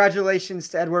 Yeah. Congratulations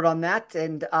to Edward on that.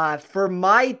 And for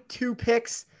my 2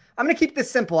 picks, I'm going to keep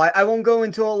this simple. I won't go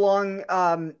into a long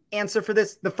answer for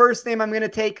this. The first name I'm going to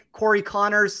take, Corey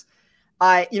Connors.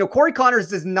 Corey Connors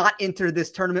does not enter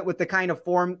this tournament with the kind of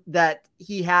form that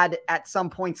he had at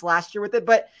some points last year with it.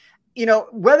 But,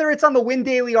 whether it's on the Win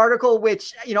Daily article,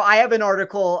 which, I have an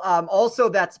article also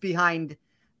that's behind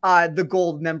the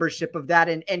gold membership of that.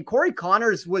 And Corey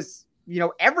Connors was,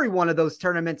 every one of those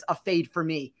tournaments a fade for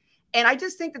me. And I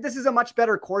just think that this is a much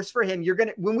better course for him.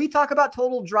 When we talk about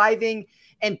total driving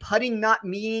and putting not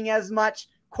meaning as much,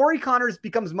 Corey Connors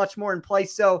becomes much more in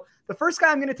place. So the first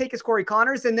guy I'm going to take is Corey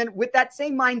Connors. And then with that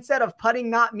same mindset of putting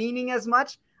not meaning as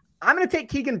much, I'm going to take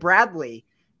Keegan Bradley.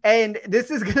 And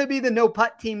this is going to be the no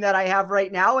putt team that I have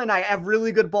right now. And I have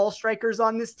really good ball strikers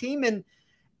on this team. And,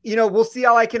 we'll see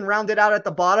how I can round it out at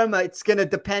the bottom. It's going to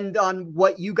depend on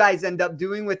what you guys end up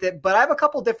doing with it. But I have a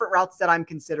couple different routes that I'm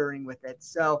considering with it.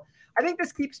 So I think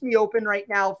this keeps me open right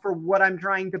now for what I'm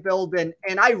trying to build. And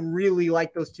I really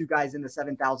like those 2 guys in the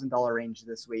 $7,000 range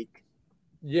this week.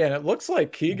 Yeah, and it looks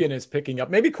like Keegan is picking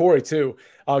up, maybe Corey too.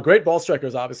 Great ball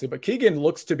strikers, obviously, but Keegan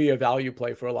looks to be a value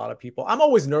play for a lot of people. I'm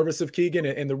always nervous of Keegan,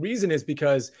 and the reason is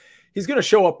because he's going to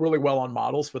show up really well on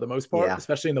models for the most part,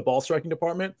 especially in the ball striking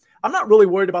department. I'm not really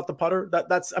worried about the putter.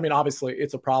 Obviously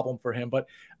it's a problem for him, but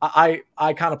I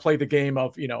kind of play the game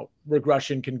of,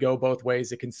 regression can go both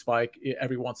ways. It can spike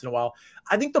every once in a while.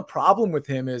 I think the problem with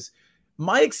him is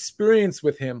my experience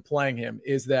with him playing him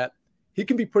is that he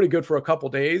can be pretty good for a couple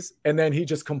days, and then he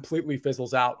just completely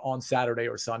fizzles out on Saturday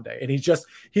or Sunday. And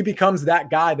he becomes that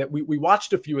guy that we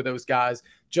watched a few of those guys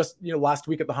just, last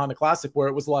week at the Honda Classic, where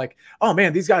it was like, oh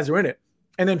man, these guys are in it.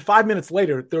 And then 5 minutes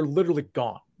later, they're literally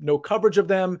gone. No coverage of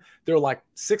them. They're like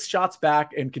 6 shots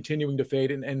back and continuing to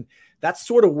fade. And that's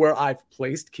sort of where I've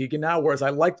placed Keegan now. Whereas I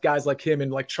liked guys like him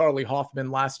and like Charlie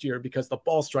Hoffman last year because the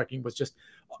ball striking was just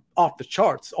off the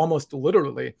charts, almost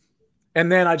literally. And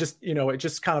then I just, it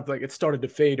just kind of like it started to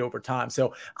fade over time.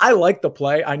 So I like the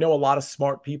play. I know a lot of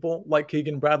smart people like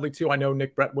Keegan Bradley too. I know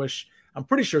Nick Bretwish. I'm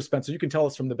pretty sure, Spencer, you can tell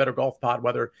us from the Better Golf Pod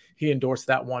whether he endorsed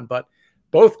that one. But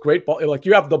both great ball. Like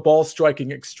you have the ball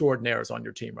striking extraordinaires on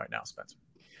your team right now, Spencer.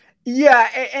 Yeah,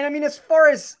 and I mean, as far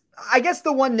as I guess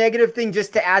the one negative thing,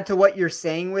 just to add to what you're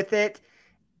saying with it,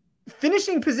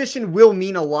 finishing position will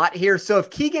mean a lot here. So if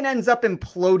Keegan ends up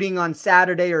imploding on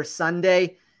Saturday or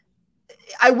Sunday,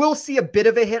 I will see a bit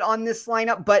of a hit on this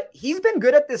lineup, but he's been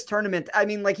good at this tournament. I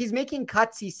mean, like he's making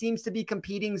cuts. He seems to be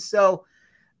competing. So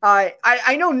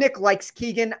I know Nick likes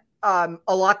Keegan a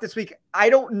lot this week. I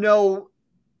don't know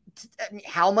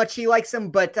how much he likes him,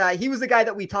 but he was the guy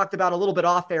that we talked about a little bit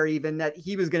off air, even that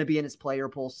he was going to be in his player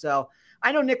pool. So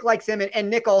I know Nick likes him, and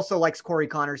Nick also likes Corey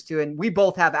Connors too. And we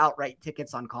both have outright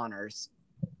tickets on Connors.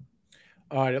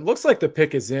 All right, it looks like the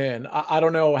pick is in. I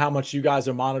don't know how much you guys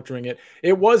are monitoring it.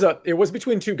 It was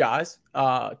between two guys,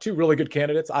 two really good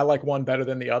candidates. I like one better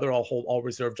than the other. I'll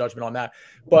reserve judgment on that.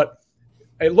 But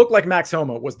it looked like Max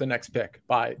Homa was the next pick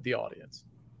by the audience.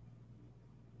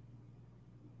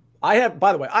 By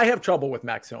the way, I have trouble with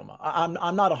Max Homa.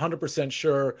 I'm not 100%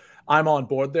 sure I'm on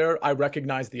board there. I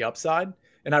recognize the upside,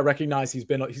 and I recognize he's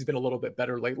been a little bit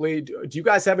better lately. Do you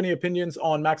guys have any opinions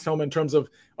on Max Homa in terms of,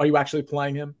 are you actually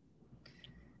playing him?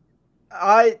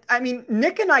 I mean,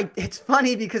 Nick and I, it's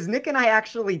funny because Nick and I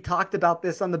actually talked about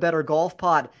this on the Better Golf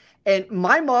Pod, and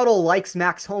my model likes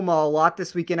Max Homa a lot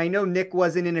this weekend. I know Nick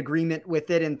wasn't in agreement with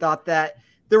it and thought that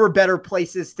there were better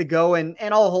places to go, and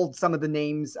I'll hold some of the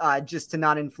names just to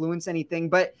not influence anything.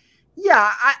 But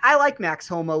yeah, I like Max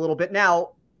Homa a little bit.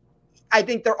 Now, I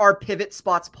think there are pivot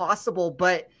spots possible,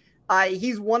 but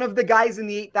he's one of the guys in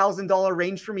the $8,000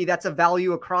 range for me. That's a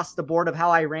value across the board of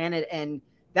how I ran it, and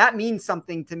that means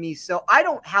something to me. So I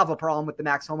don't have a problem with the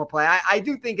Max Homa play. I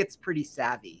do think it's pretty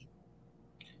savvy.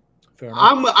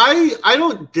 I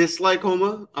don't dislike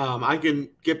Homa. I can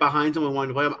get behind someone wanting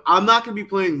to play him. I'm not going to be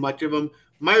playing much of him.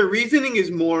 My reasoning is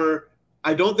more,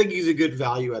 I don't think he's a good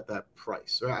value at that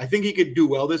price. Right? I think he could do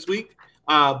well this week.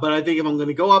 But I think if I'm going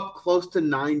to go up close to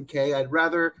 9K, I'd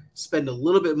rather spend a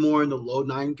little bit more in the low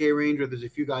 9K range, or there's a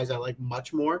few guys I like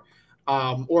much more.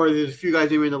 Or there's a few guys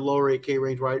maybe in the lower 8K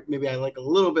range where maybe I like a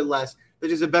little bit less.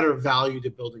 There's just a better value to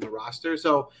building a roster.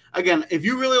 So, again, if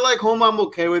you really like Homa, I'm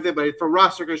okay with it. But for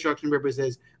roster construction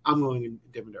purposes, I'm going in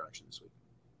a different direction this week.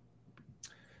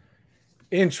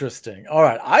 Interesting. All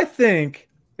right. I think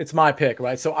it's my pick,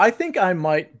 right? So I think I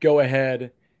might go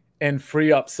ahead and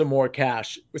free up some more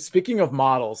cash. Speaking of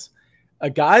models, a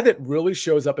guy that really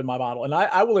shows up in my model, and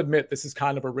I will admit this is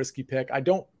kind of a risky pick. I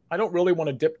don't really want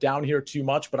to dip down here too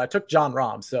much, but I took Jon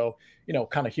Rahm. So,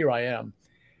 kind of here I am.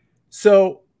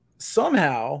 So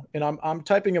somehow, and I'm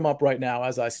typing him up right now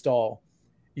as I stall.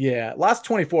 Yeah. Last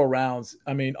 24 rounds.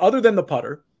 I mean, other than the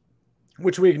putter,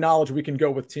 which we acknowledge we can go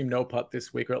with Team No Putt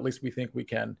this week, or at least we think we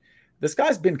can. This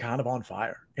guy's been kind of on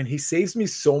fire, and he saves me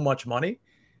so much money.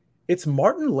 It's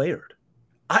Martin Laird.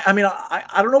 I mean,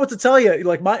 I don't know what to tell you.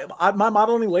 Like my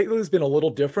modeling lately has been a little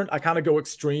different. I kind of go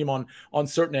extreme on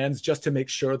certain ends just to make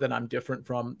sure that I'm different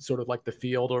from sort of like the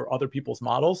field or other people's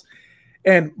models.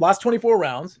 And last 24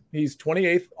 rounds, he's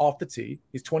 28th off the tee.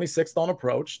 He's 26th on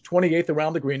approach, 28th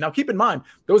around the green. Now, keep in mind,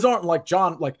 those aren't like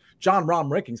Jon Rahm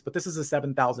rankings, but this is a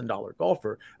 $7,000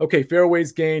 golfer. Okay,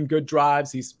 fairways gained, good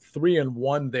drives. He's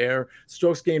 3-1 there.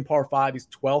 Strokes gained par 5. He's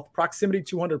 12th. Proximity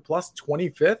 200 plus,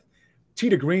 25th. Tee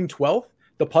to green, 12th.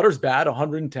 The putter's bad,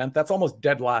 110th. That's almost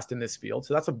dead last in this field,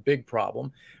 so that's a big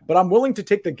problem. But I'm willing to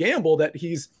take the gamble that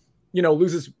he's,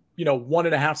 loses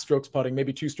 1.5 strokes putting,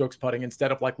 maybe 2 strokes putting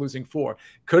instead of like losing 4.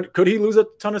 Could he lose a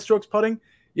ton of strokes putting?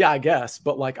 Yeah, I guess.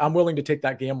 But like, I'm willing to take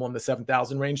that gamble in the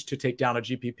 7,000 range to take down a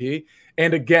GPP.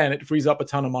 And again, it frees up a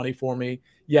ton of money for me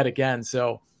yet again.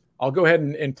 So I'll go ahead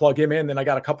and plug him in. Then I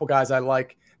got a couple guys I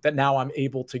like that now I'm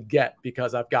able to get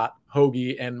because I've got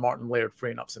Hoagie and Martin Laird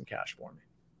freeing up some cash for me.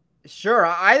 Sure.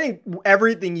 I think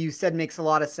everything you said makes a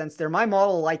lot of sense there. My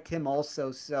model liked him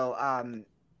also. So,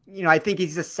 I think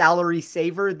he's a salary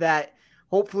saver that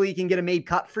hopefully he can get a made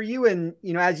cut for you. And,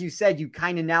 as you said, you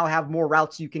kind of now have more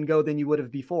routes you can go than you would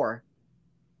have before.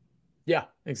 Yeah,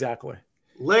 exactly.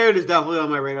 Laird is definitely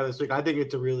on my radar this week. I think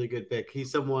it's a really good pick.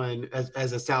 He's someone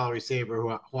as a salary saver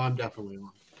who I'm definitely on.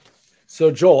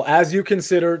 So, Joel, as you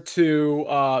consider two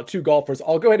golfers,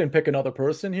 I'll go ahead and pick another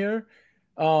person here.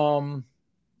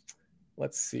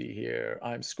 Let's see here.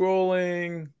 I'm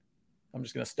scrolling. I'm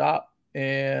just going to stop.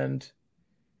 And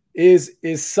is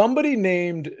somebody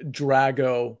named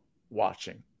Drago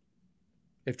watching?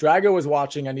 If Drago is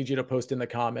watching, I need you to post in the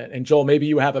comment. And Joel, maybe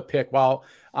you have a pick while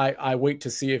I wait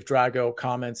to see if Drago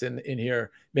comments in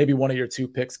here. Maybe one of your 2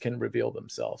 picks can reveal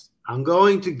themselves. I'm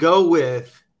going to go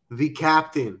with the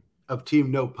captain of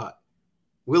Team No Putt,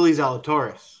 Willie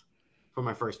Zalatoris, for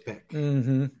my first pick.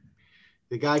 Mm-hmm.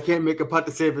 The guy can't make a putt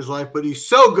to save his life, but he's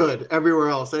so good everywhere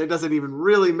else. And it doesn't even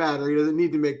really matter. He doesn't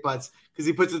need to make putts because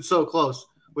he puts it so close.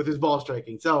 with his ball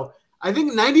striking. So I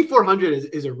think 9,400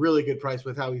 is a really good price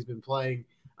with how he's been playing.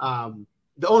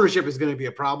 The ownership is going to be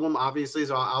a problem, obviously.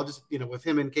 So I'll just, with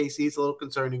him and KC, it's a little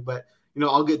concerning, but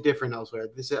I'll get different elsewhere.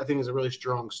 This, I think, is a really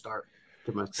strong start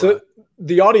to my squad. So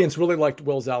the audience really liked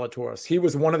Will Zalatoris. He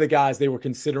was one of the guys they were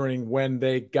considering when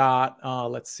they got,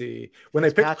 when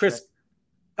they picked Chris.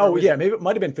 Oh, yeah, maybe it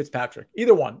might have been Fitzpatrick.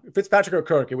 Either one, Fitzpatrick or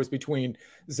Kirk. It was between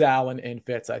Zal and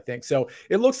Fitz, I think. So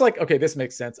it looks like, okay, this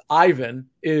makes sense. Ivan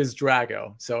is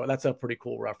Drago. So that's a pretty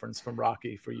cool reference from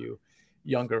Rocky for you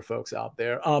younger folks out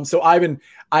there. So Ivan,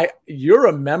 you're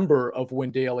a member of Win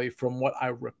Daily from what I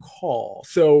recall.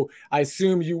 So I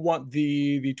assume you want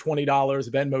the $20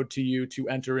 Venmo to you to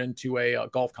enter into a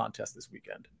golf contest this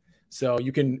weekend. So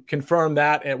you can confirm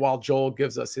that while Joel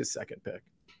gives us his second pick.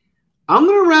 I'm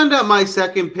going to round out my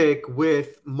second pick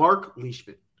with Mark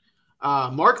Leishman.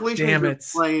 Mark Leishman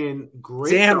is playing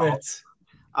great.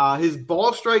 His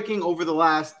ball striking over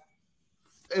the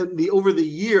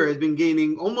year has been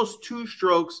gaining almost 2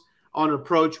 strokes on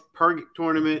approach per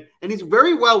tournament, and he's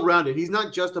very well rounded. He's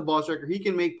not just a ball striker; he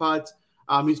can make putts.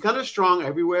 He's kind of strong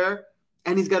everywhere,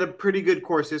 and he's got a pretty good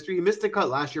course history. He missed a cut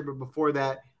last year, but before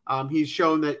that, he's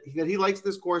shown that he likes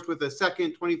this course with a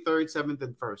 2nd, 23rd, 7th,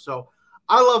 and 1st. So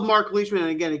I love Mark Leishman,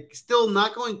 and again, it's still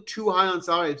not going too high on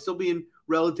salary. It's still being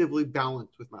relatively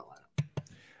balanced with my lineup.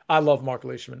 I love Mark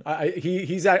Leishman. I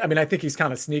think he's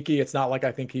kind of sneaky. It's not like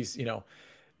I think he's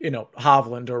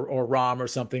Hovland or Rahm or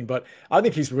something, but I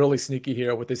think he's really sneaky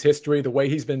here with his history, the way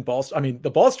he's been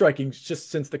the ball striking just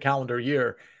since this calendar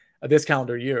year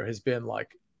has been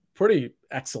like pretty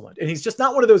excellent. And he's just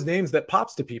not one of those names that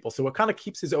pops to people. So it kind of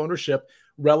keeps his ownership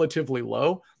relatively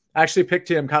low. I actually picked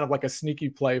him kind of like a sneaky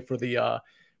play for the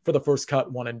first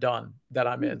cut one and done that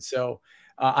I'm in. So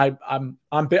I'm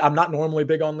not normally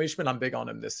big on Leishman. I'm big on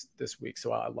him this week.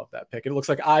 So I love that pick. It looks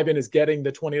like Ivan is getting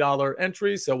the $20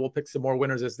 entry. So we'll pick some more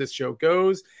winners as this show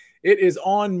goes. It is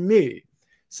on me.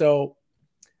 So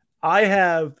I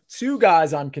have 2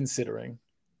 guys I'm considering,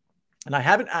 and I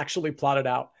haven't actually plotted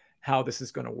out how this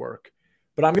is going to work,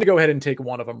 but I'm going to go ahead and take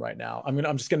one of them right now.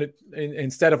 I'm just going to,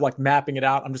 instead of like mapping it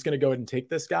out, I'm just going to go ahead and take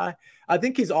this guy. I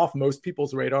think he's off most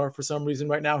people's radar for some reason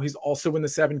right now. He's also in the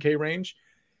 7K range.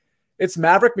 It's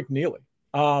Maverick McNealy.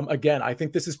 Again, I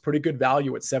think this is pretty good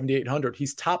value at 7,800.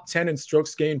 He's top 10 in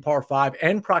strokes gained par 5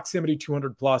 and proximity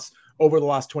 200 plus over the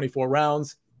last 24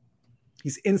 rounds.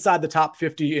 He's inside the top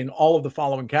 50 in all of the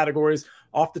following categories: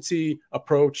 off the tee,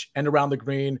 approach, and around the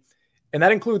green. And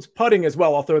that includes putting as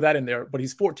well. I'll throw that in there, but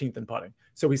he's 14th in putting.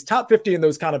 So he's top 50 in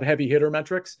those kind of heavy hitter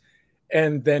metrics.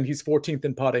 And then he's 14th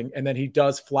in putting. And then he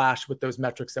does flash with those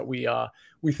metrics that we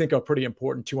think are pretty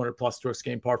important: 200 plus strokes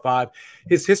gained par 5.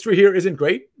 His history here isn't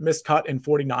great. Missed cut in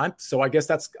 49th. So I guess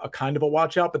that's a kind of a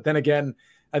watch out. But then again,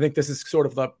 I think this is sort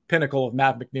of the pinnacle of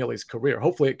Mav McNealy's career.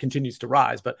 Hopefully it continues to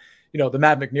rise. But, the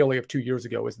Mav McNealy of 2 years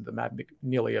ago isn't the Mav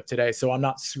McNealy of today. So I'm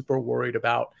not super worried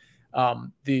about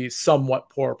the somewhat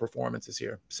poor performances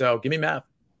here. So give me Mav.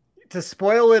 To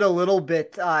spoil it a little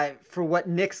bit for what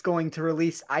Nick's going to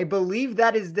release, I believe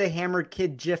that is the Hammered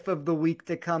Kid GIF of the week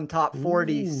to come, top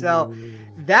 40. Ooh. So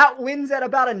that wins at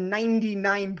about a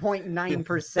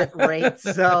 99.9% rate.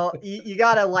 So you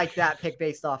got to like that pick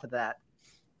based off of that.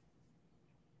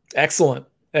 Excellent.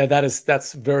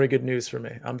 That's very good news for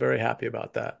me. I'm very happy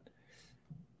about that.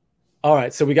 All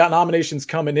right. So we got nominations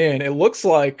coming in. It looks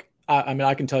like,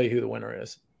 I can tell you who the winner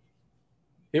is.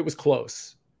 It was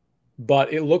close,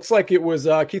 but it looks like it was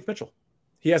Keith Mitchell.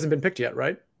 He hasn't been picked yet,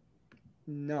 right?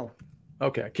 No.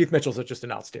 Okay. Keith Mitchell's just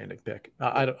an outstanding pick.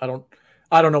 I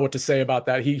don't know what to say about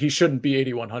that. He shouldn't be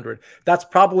 8,100. That's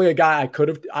probably a guy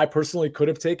I personally could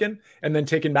have taken and then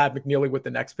taken Matt McNealy with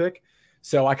the next pick.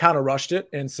 So I kind of rushed it.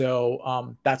 And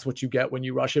so that's what you get when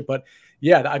you rush it. But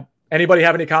yeah, anybody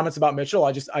have any comments about Mitchell?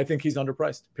 I think he's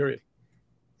underpriced, period.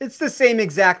 It's the same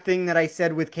exact thing that I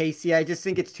said with Casey. I just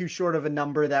think it's too short of a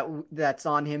number that's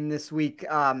on him this week.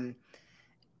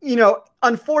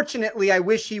 Unfortunately, I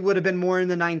wish he would have been more in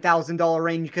the $9,000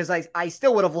 range because I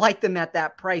still would have liked him at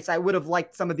that price. I would have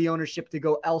liked some of the ownership to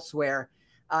go elsewhere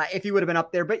if he would have been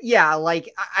up there. But yeah,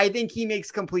 I think he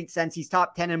makes complete sense. He's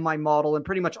top 10 in my model and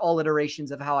pretty much all iterations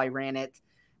of how I ran it.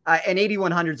 And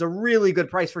 8,100 is a really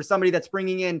good price for somebody that's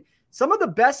bringing in some of the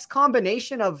best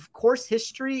combination of course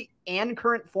history and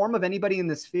current form of anybody in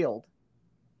this field.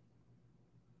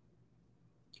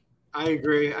 I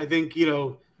agree. I think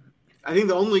the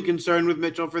only concern with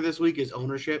Mitchell for this week is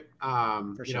ownership.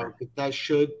 For sure. Because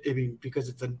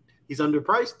he's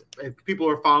underpriced. If people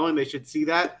are following, they should see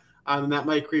that. And that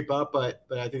might creep up, but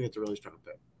I think it's a really strong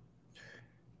pick.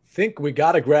 Think we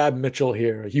got to grab Mitchell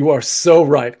here. You are so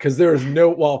right. Because there is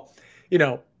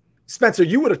Spencer,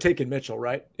 you would have taken Mitchell,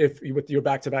 right? If with your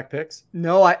back-to-back picks?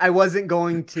 No, I wasn't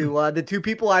going to. The two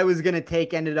people I was going to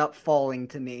take ended up falling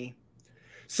to me.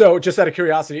 So just out of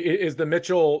curiosity, is the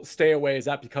Mitchell stay away? Is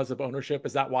that because of ownership?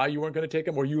 Is that why you weren't going to take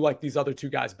him? Or you like these other two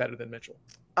guys better than Mitchell?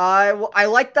 I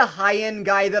like the high-end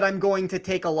guy that I'm going to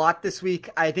take a lot this week.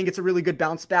 I think it's a really good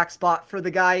bounce back spot for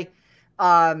the guy,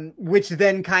 which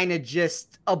then kind of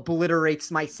just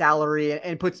obliterates my salary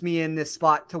and puts me in this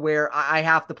spot to where I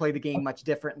have to play the game much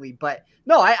differently. But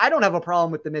no, I don't have a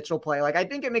problem with the Mitchell play. Like, I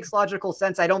think it makes logical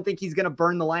sense. I don't think he's going to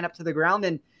burn the lineup to the ground.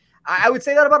 And I would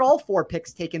say that about all four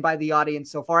picks taken by the audience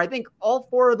so far. I think all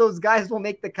four of those guys will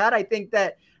make the cut. I think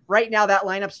that right now that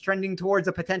lineup's trending towards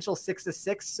a potential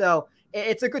 6-6. So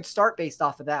it's a good start based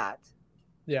off of that.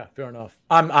 Yeah, fair enough.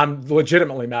 I'm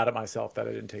legitimately mad at myself that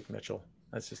I didn't take Mitchell.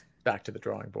 That's just back to the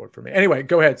drawing board for me. Anyway,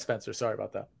 go ahead, Spencer. Sorry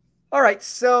about that. All right.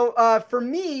 So for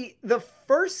me, the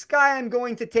first guy I'm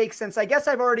going to take, since I guess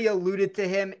I've already alluded to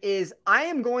him, is I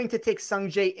am going to take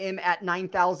Sungjae Im at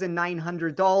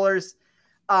 $9,900.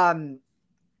 I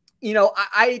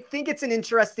think it's an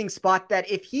interesting spot that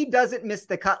if he doesn't miss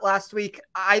the cut last week,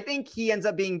 I think he ends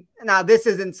up being, now this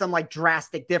isn't some like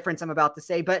drastic difference I'm about to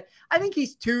say, but I think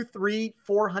he's $200, $300,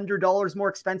 $400 more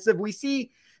expensive. We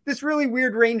see this really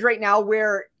weird range right now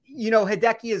where,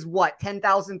 Hideki is what,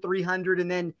 10,300,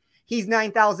 and then he's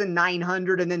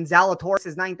 9,900, and then Zalatoris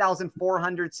is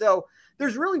 9,400. So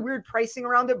there's really weird pricing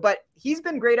around it, but he's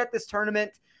been great at this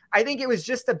tournament. I think it was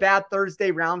just a bad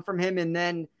Thursday round from him. And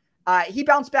then he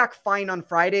bounced back fine on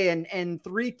Friday and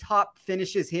three top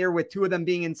finishes here, with two of them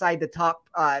being inside the top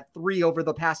three over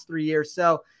the past 3 years.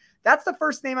 So that's the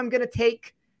first name I'm going to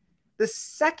take. The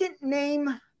second name,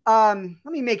 let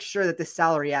me make sure that this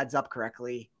salary adds up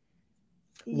correctly.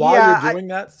 While you're doing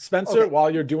that, Spencer, while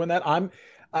you're doing that,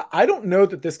 I don't know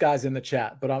that this guy's in the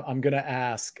chat, but I'm going to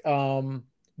ask.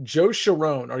 Joe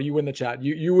Sharon, are you in the chat?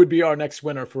 You would be our next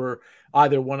winner for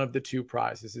either one of the two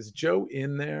prizes. Is Joe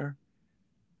in there?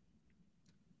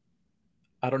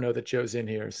 I don't know that Joe's in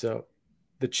here. So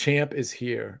the champ is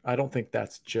here. I don't think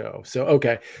that's Joe. So,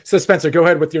 okay. So Spencer, go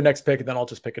ahead with your next pick, and then I'll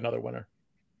just pick another winner.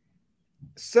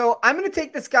 So I'm going to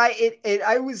take this guy.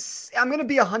 I'm going to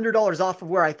be $100 off of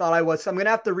where I thought I was. So I'm going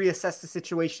to have to reassess the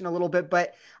situation a little bit,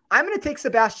 but I'm going to take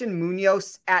Sebastian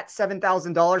Munoz at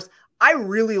 $7,000. I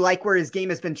really like where his game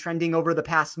has been trending over the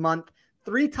past month.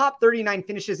 3 top 39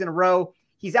 finishes in a row.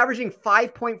 He's averaging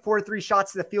 5.43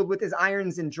 shots to the field with his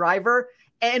irons and driver.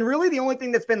 And really the only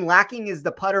thing that's been lacking is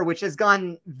the putter, which has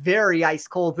gone very ice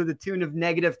cold to the tune of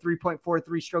negative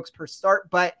 3.43 strokes per start.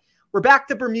 But we're back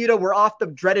to Bermuda. We're off the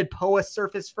dreaded POA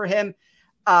surface for him.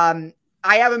 I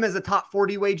have him as a top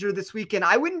 40 wager this week, and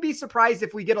I wouldn't be surprised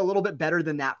if we get a little bit better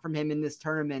than that from him in this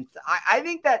tournament. I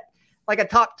think that like a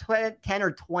top 10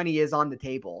 or 20 is on the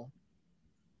table.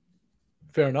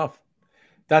 Fair enough.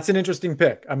 That's an interesting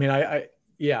pick. I mean,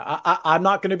 I'm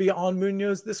not going to be on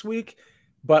Munoz this week,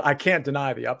 but I can't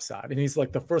deny the upside. And he's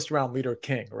like the first round leader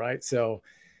king, right? So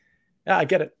yeah, I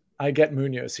get it. I get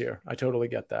Munoz here. I totally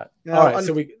get that. All right.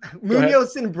 So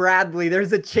Munoz and Bradley,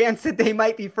 there's a chance that they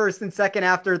might be first and second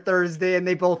after Thursday, and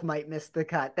they both might miss the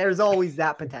cut. There's always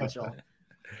that potential.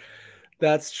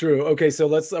 That's true. Okay. So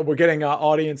we're getting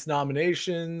audience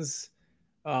nominations.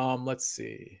 Let's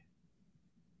see.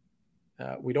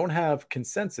 We don't have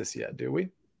consensus yet, do we?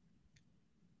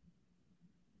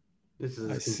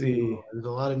 I see. There's a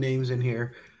lot of names in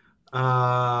here.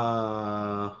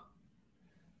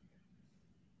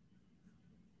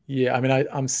 Yeah, I mean,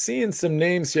 I'm seeing some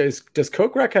names here. Does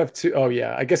Kokrak have two? Oh,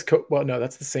 yeah. I guess. Well, no,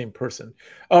 that's the same person.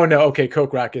 Oh no. Okay,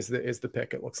 Kokrak is the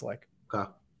pick. It looks like. Okay.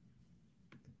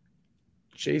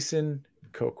 Jason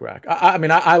Kokrak. I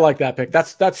mean, I like that pick.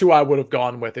 That's who I would have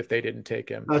gone with if they didn't take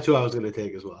him. That's who I was going to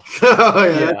take as well.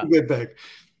 That's a good pick.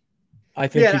 I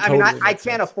think. Yeah, I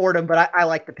can't afford him, but I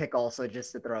like the pick also,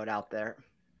 just to throw it out there.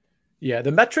 Yeah,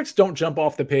 the metrics don't jump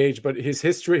off the page, but his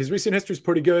recent history is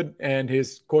pretty good, and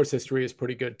his course history is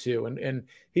pretty good too. And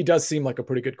he does seem like a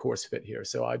pretty good course fit here,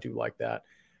 so I do like that.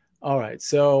 All right,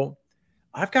 so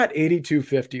I've got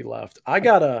 8,250 left. I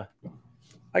gotta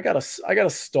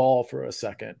stall for a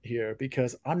second here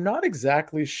because I'm not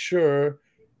exactly sure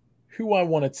who I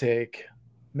want to take.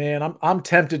 Man, I'm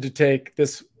tempted to take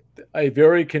a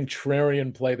very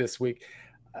contrarian play this week.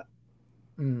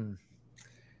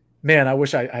 Man, I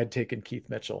wish I had taken Keith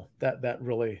Mitchell. That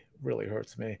really, really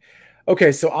hurts me.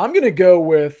 Okay, so I'm going to go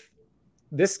with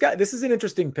this guy. This is an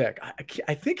interesting pick.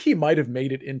 I think he might have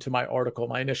made it into my article,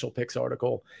 my initial picks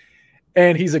article.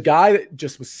 And he's a guy that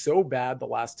just was so bad the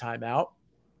last time out.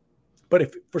 But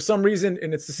if for some reason,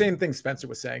 and it's the same thing Spencer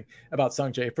was saying about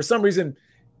Sungjae, for some reason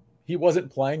he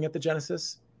wasn't playing at the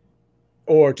Genesis,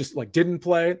 or just like didn't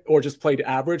play or just played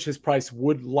average, his price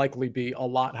would likely be a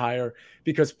lot higher,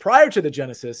 because prior to the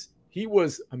Genesis, he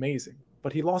was amazing,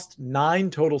 but he lost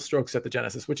 9 total strokes at the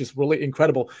Genesis, which is really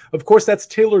incredible. Of course, that's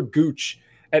Taylor Gooch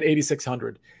at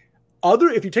 8,600.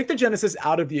 If you take the Genesis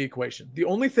out of the equation, the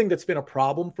only thing that's been a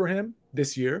problem for him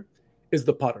this year is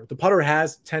the putter. The putter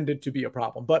has tended to be a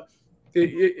problem, but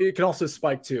it can also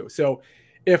spike too. So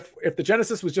if the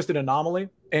Genesis was just an anomaly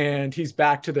and he's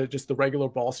back to just the regular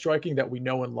ball striking that we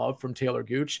know and love from Taylor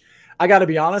Gooch, I got to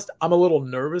be honest, I'm a little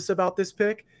nervous about this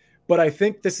pick, but I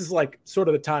think this is like sort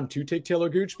of the time to take Taylor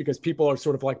Gooch because people are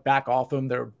sort of like back off him.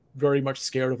 They're very much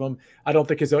scared of him. I don't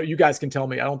think you guys can tell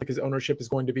me, I don't think his ownership is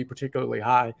going to be particularly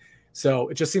high. So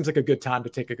it just seems like a good time to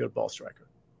take a good ball striker.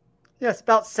 Yes,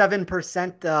 about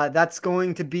 7%. That's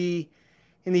going to be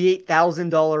in the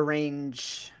 $8,000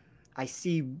 range. I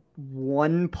see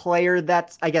one player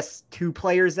I guess 2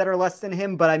 players that are less than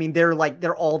him, but I mean,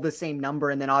 they're all the same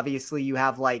number. And then obviously you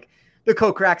have like the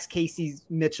Kokrak's, Casey's,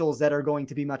 Mitchells that are going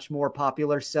to be much more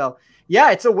popular. So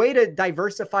yeah, it's a way to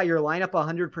diversify your lineup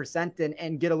 100%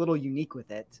 and get a little unique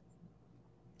with it.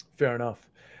 Fair enough.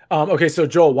 Okay, so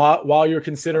Joel, while you're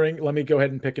considering, let me go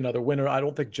ahead and pick another winner. I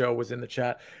don't think Joe was in the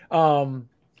chat.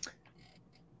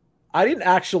 I didn't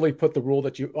actually put the rule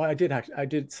that I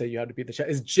did say you had to be in the chat.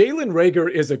 Is Jalen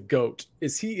Reagor is a GOAT?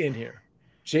 Is he in here?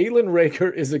 Jalen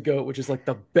Reagor is a GOAT, which is like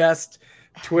the best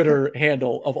Twitter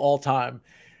handle of all time.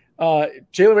 Jalen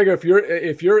Reagor,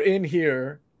 if you're in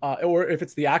here, or if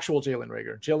it's the actual Jalen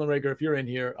Reagor, if you're in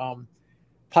here,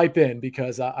 pipe in,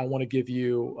 because I want to give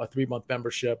you a 3-month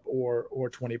membership or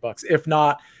 $20. If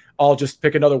not, I'll just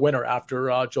pick another winner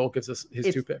after Joel gives us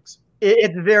his 2 picks.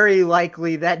 It's very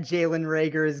likely that Jalen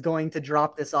Reagor is going to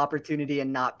drop this opportunity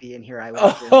and not be in here.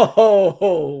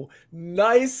 Oh,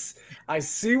 nice. I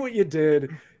see what you did.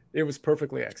 It was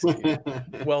perfectly executed.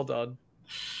 Well done.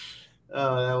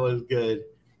 Oh, that was good.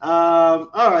 All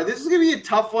right, this is going to be a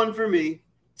tough one for me.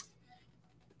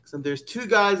 So there's 2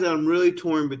 guys that I'm really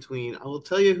torn between. I will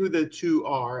tell you who the 2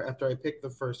 are after I pick the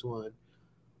first one.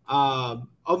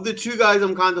 Of the 2 guys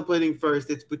I'm contemplating first,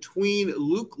 it's between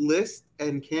Luke List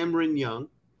and Cameron Young.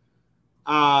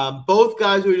 Both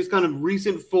guys who are just kind of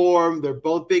recent form. They're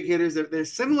both big hitters. They're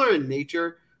similar in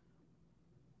nature.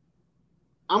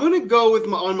 I'm going to go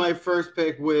on my first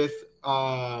pick with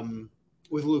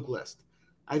Luke List.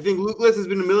 I think Luke List has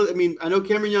been I know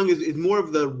Cameron Young is more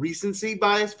of the recency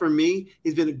bias for me.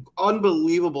 He's been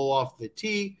unbelievable off the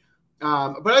tee.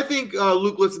 But I think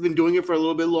Luke List has been doing it for a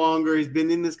little bit longer. He's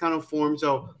been in this kind of form.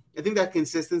 So I think that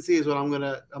consistency is what I'm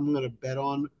gonna bet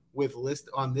on with List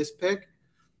on this pick,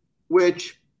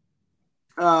 which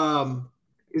is then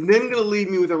going to leave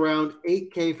me with around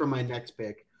 8K for my next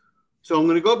pick. So I'm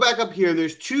going to go back up here.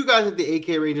 There's 2 guys at the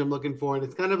 8K range I'm looking for, and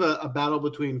it's kind of a battle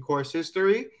between course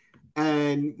history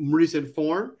and recent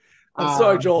form. I'm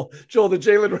sorry, Joel. Joel, the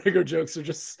Jalen Reagor jokes are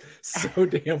just so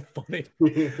damn funny.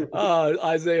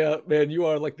 Isaiah, man, you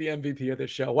are like the MVP of this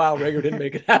show. Wow, Reagor didn't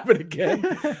make it happen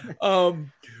again.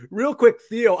 Real quick,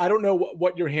 Theo, I don't know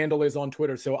what your handle is on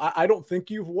Twitter, so I don't think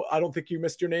you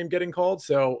missed your name getting called.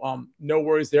 So no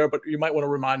worries there. But you might want to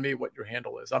remind me what your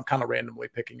handle is. I'm kind of randomly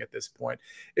picking at this point.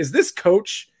 Is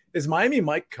Miami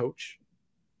Mike Coach?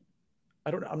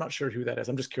 I'm not sure who that is.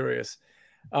 I'm just curious.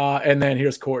 And then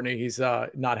here's Courtney. He's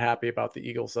not happy about the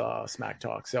Eagles smack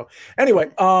talk. So anyway,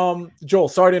 Joel,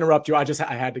 sorry to interrupt you. I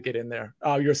had to get in there.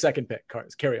 Your second pick,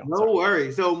 carry on. No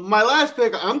worries. So my last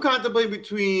pick, I'm contemplating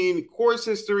between course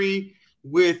history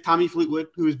with Tommy Fleetwood,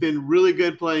 who has been really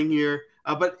good playing here.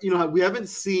 But we haven't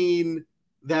seen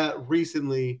that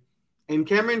recently. And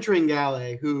Cameron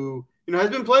Tringale, who has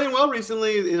been playing well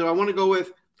recently. I want to go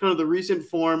with kind of the recent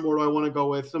form, or do I want to go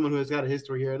with someone who has got a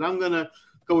history here? And I'm gonna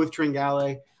go with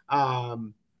Tringale. I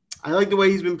like the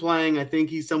way he's been playing. I think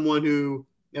he's someone who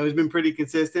has been pretty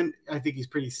consistent. I think he's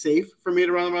pretty safe for me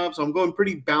to run around. So I'm going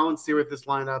pretty balanced here with this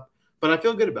lineup, but I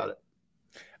feel good about it.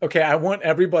 Okay, I want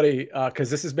everybody, because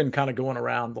this has been kind of going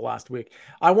around the last week.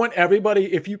 I want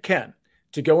everybody, if you can,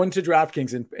 to go into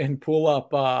DraftKings and pull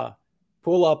up Cameron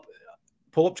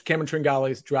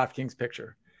Tringale's DraftKings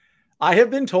picture. I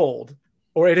have been told,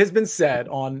 or it has been said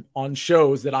on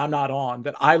shows that I'm not on,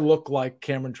 that I look like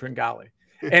Cameron Tringale.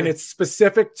 And it's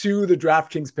specific to the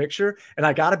DraftKings picture. And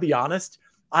I got to be honest,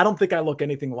 I don't think I look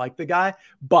anything like the guy.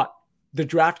 But the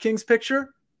DraftKings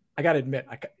picture, I got to admit,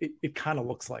 it kind of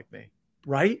looks like me,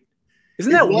 right?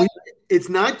 Isn't that weird? It's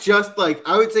not just like,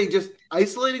 I would say just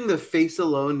isolating the face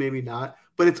alone, maybe not.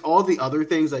 But it's all the other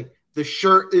things, like the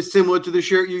shirt is similar to the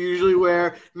shirt you usually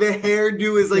wear. The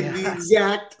hairdo is like the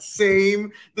exact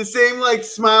same. The same like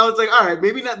smile. It's like, all right,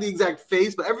 maybe not the exact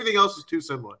face, but everything else is too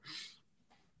similar.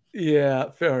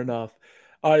 Yeah, fair enough.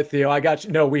 All right, Theo, I got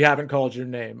you. No, we haven't called your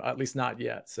name, at least not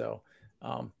yet. So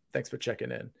thanks for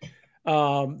checking in.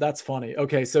 That's funny.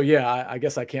 Okay, so yeah, I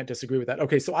guess I can't disagree with that.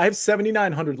 Okay, so I have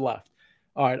 7,900 left.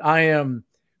 All right, I am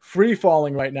free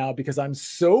falling right now because I'm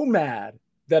so mad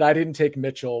that I didn't take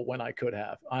Mitchell when I could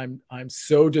have. I'm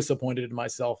so disappointed in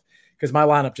myself because my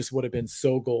lineup just would have been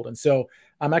so golden. So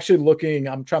I'm actually looking,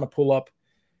 I'm trying to pull up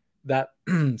that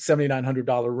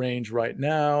 $7,900 range right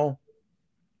now.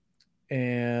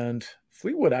 And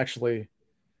Fleetwood actually,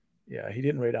 yeah, he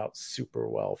didn't rate out super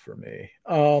well for me.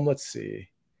 Let's see.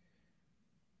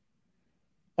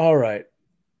 All right.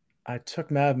 I took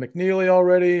Mav McNeely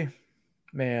already.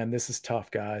 Man, this is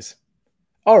tough, guys.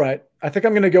 All right. I think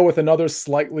I'm going to go with another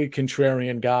slightly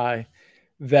contrarian guy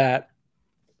that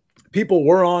people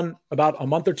were on about a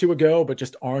month or two ago, but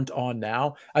just aren't on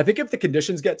now. I think if the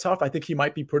conditions get tough, I think he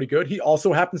might be pretty good. He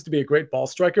also happens to be a great ball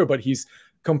striker, but he's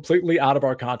completely out of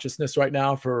our consciousness right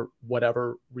now for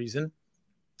whatever reason.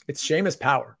 It's Seamus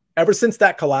Power. Ever since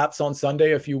that collapse on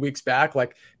Sunday a few weeks back,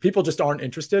 like people just aren't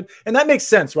interested. And that makes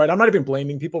sense, right? I'm not even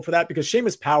blaming people for that because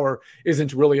Seamus Power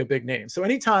isn't really a big name. So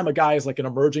anytime a guy is like an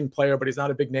emerging player, but he's not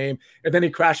a big name, and then he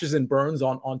crashes and burns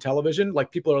on television,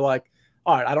 like people are like,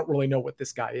 all right, I don't really know what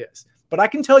this guy is. But I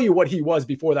can tell you what he was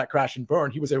before that crash and burn.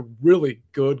 He was a really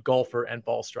good golfer and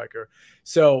ball striker.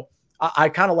 So I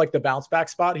kind of like the bounce back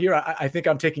spot here. I think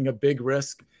I'm taking a big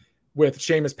risk with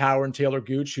Seamus Power and Taylor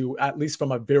Gooch, who, at least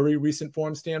from a very recent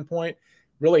form standpoint,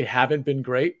 really haven't been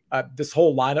great. This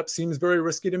whole lineup seems very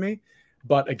risky to me.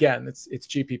 But again, it's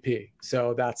GPP.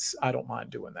 So I don't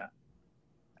mind doing that.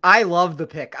 I love the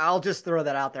pick. I'll just throw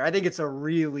that out there. I think it's a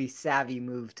really savvy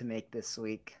move to make this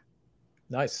week.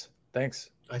 Nice. Thanks.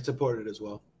 I support it as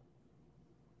well.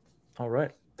 All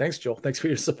right. Thanks, Joel. Thanks for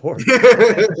your support.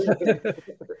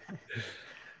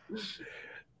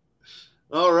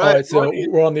 All right. So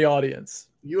we're on the audience.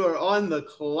 You are on the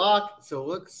clock. So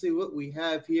let's see what we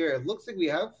have here. It looks like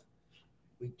we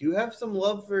do have some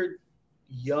love for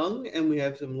Young and we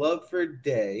have some love for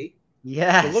Day.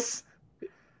 Yes.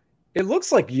 It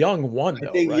looks like Young won, though,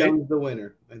 I think right? Young's the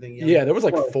winner. There was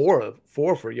like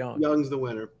four for Young. Young's the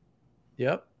winner.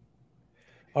 Yep.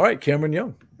 All right, Cameron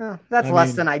Young. Oh, that's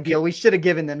less than ideal. We should have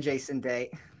given them Jason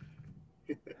Day.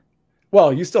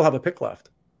 Well, you still have a pick left.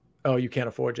 Oh, you can't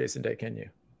afford Jason Day, can you?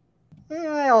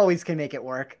 I always can make it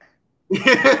work.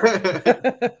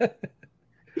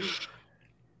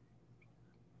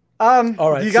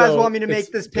 All right. Do you guys want me to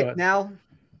make this pick now?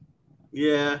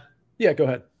 Yeah. Yeah, go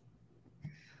ahead.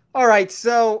 All right.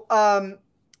 So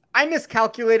I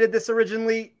miscalculated this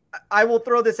originally. I will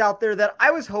throw this out there that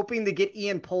I was hoping to get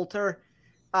Ian Poulter.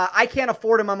 I can't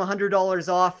afford him. I'm $100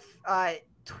 off.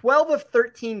 12 of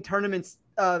 13 tournaments,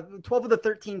 12 of the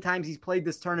 13 times he's played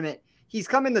this tournament, he's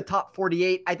come in the top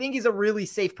 48. I think he's a really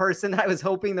safe person that I was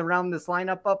hoping to round this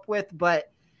lineup up with,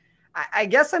 but I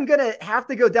guess I'm going to have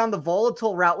to go down the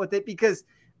volatile route with it because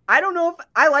I don't know if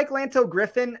I like Lanto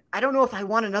Griffin. I don't know if I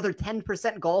want another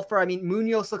 10% golfer. I mean,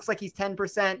 Munoz looks like he's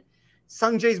 10%.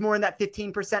 Sungjae's more in that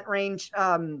 15% range.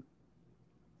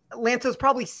 Lanto's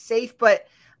probably safe, but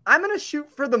I'm going to shoot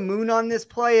for the moon on this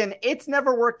play, and it's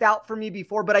never worked out for me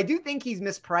before, but I do think he's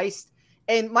mispriced,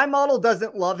 and my model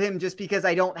doesn't love him just because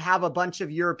I don't have a bunch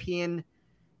of European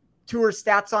tour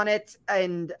stats on it,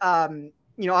 and,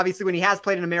 obviously when he has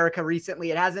played in America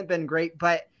recently, it hasn't been great,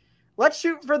 but let's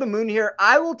shoot for the moon here.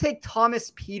 I will take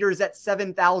Thomas Pieters at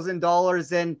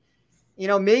 $7,000, and,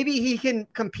 maybe he can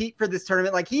compete for this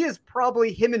tournament. Like, he is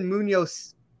probably him and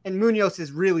Munoz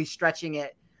is really stretching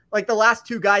it. Like the last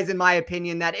two guys, in my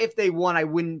opinion, that if they won, I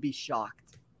wouldn't be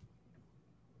shocked.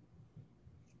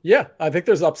 Yeah, I think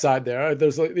there's upside there.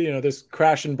 There's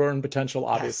crash and burn potential,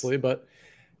 obviously, yes. But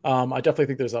I definitely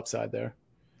think there's upside there.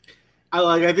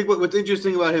 I think what's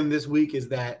interesting about him this week is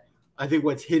that I think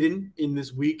what's hidden in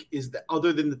this week is that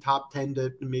other than the top 10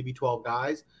 to maybe 12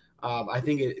 guys, I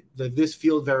think this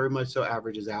field very much so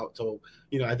averages out. So,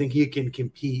 I think he can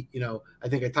compete. I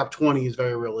think a top 20 is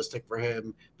very realistic for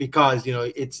him because,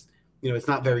 it's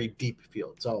not very deep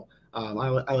field. So I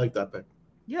like that pick.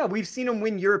 Yeah, we've seen him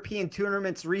win European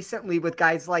tournaments recently with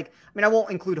guys like, I won't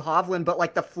include Hovland, but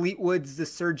like the Fleetwoods, the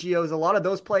Sergios, a lot of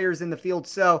those players in the field.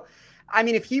 So,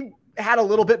 if he had a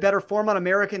little bit better form on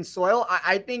American soil,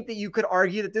 I think that you could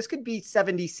argue that this could be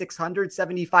 7,600,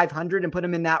 7,500 and put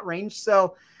him in that range.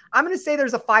 So I'm going to say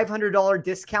there's a $500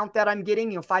 discount that I'm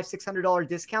getting, $500-600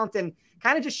 discount, and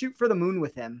kind of just shoot for the moon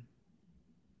with him.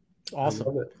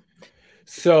 Awesome.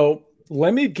 So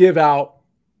let me give out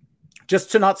just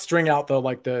to not string out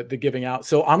the giving out.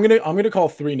 So I'm gonna call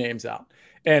 3 names out,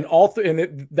 and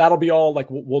that'll be all like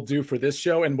we'll do for this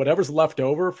show, and whatever's left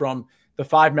over from the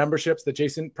 5 memberships that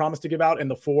Jason promised to give out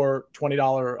and the 4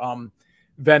 $20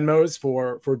 Venmos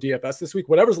for DFS this week,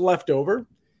 whatever's left over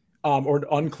or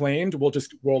unclaimed, we'll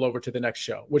just roll over to the next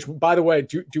show. Which, by the way,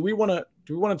 do we want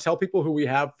to tell people who we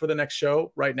have for the next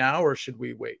show right now, or should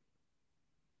we wait?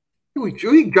 We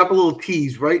drop a little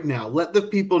tease right now. Let the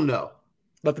people know.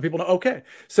 Let the people know. Okay.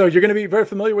 So you're going to be very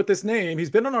familiar with this name. He's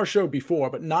been on our show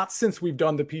before, but not since we've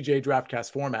done the PGA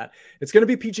Draftcast format. It's going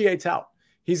to be PGA Tout.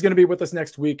 He's going to be with us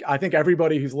next week. I think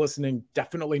everybody who's listening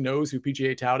definitely knows who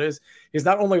PGA Tout is. He's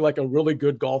not only like a really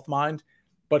good golf mind,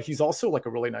 but he's also like a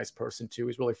really nice person too.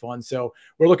 He's really fun. So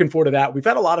we're looking forward to that. We've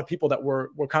had a lot of people that we're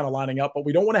kind of lining up, but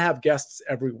we don't want to have guests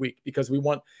every week because we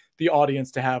want the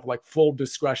audience to have like full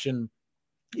discretion.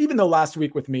 Even though last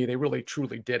week with me, they really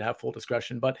truly did have full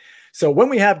discretion. But so when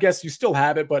we have guests, you still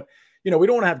have it, but we don't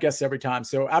want to have guests every time.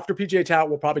 So after PGA Tout,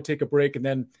 we'll probably take a break, and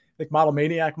then I think Model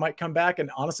Maniac might come back.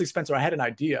 And honestly, Spencer, I had an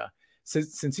idea.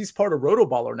 Since he's part of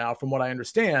Rotoballer now, from what I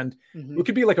understand, it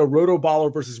could be like a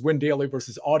Rotoballer versus Win Daily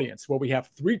versus audience, where we have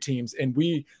 3 teams and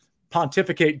we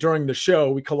pontificate during the show.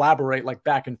 We collaborate like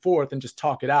back and forth and just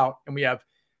talk it out. And we have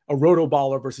a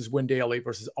Rotoballer versus Win Daily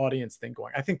versus audience thing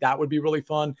going. I think that would be really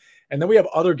fun. And then we have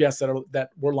other guests that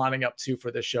we're lining up too for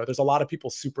this show. There's a lot of people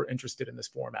super interested in this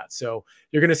format. So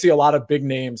you're going to see a lot of big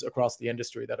names across the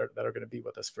industry that are going to be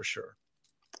with us for sure.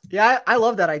 Yeah, I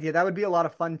love that idea. That would be a lot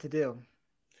of fun to do.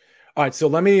 All right. So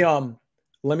let me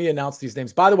announce these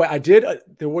names. By the way,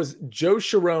 there was Joe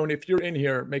Sharon. If you're in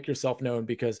here, make yourself known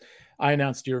because I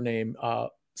announced your name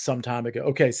some time ago.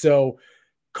 Okay. So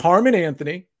Carmen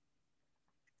Anthony,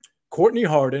 Courtney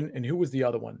Harden, and who was the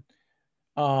other one?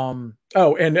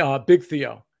 Big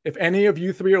Theo. If any of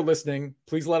you 3 are listening,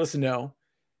 please let us know.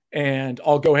 And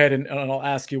I'll go ahead and I'll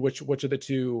ask you which of the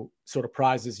 2 sort of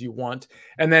prizes you want.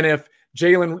 And then if the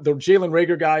Jalen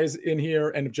Rager guy is in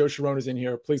here and if Joe Sharon is in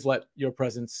here, please let your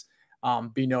presence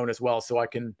be known as well. So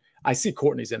I see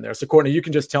Courtney's in there. So Courtney, you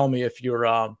can just tell me if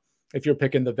you're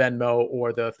picking the Venmo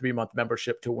or the 3-month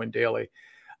membership to Win Daily.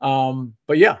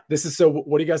 But yeah,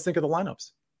 what do you guys think of the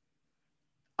lineups?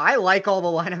 I like all the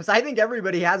lineups. I think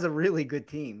everybody has a really good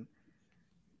team.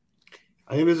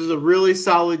 I think this is a really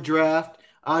solid draft.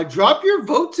 Drop your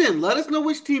votes in. Let us know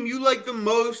which team you like the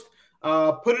most.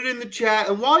 Put it in the chat.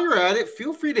 And while you're at it,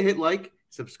 feel free to hit like,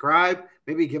 subscribe,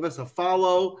 maybe give us a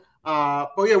follow.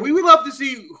 But yeah, we would love to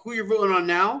see who you're voting on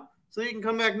now. So you can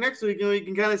come back next week and you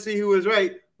can kind of see who was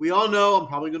right. We all know I'm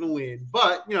probably going to win.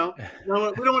 But, we don't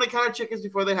want to count our chickens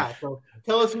before they hatch. So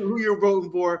tell us who you're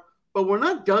voting for. But we're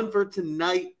not done for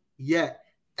tonight yet.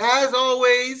 As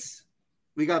always,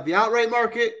 we got the outright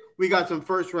market. We got some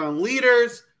first round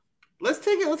leaders. Let's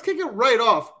kick it right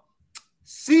off.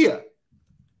 Sia,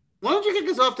 why don't you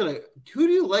kick us off today? Who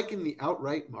do you like in the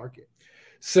outright market?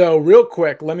 So real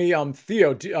quick, let me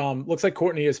Theo, looks like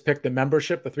Courtney has picked the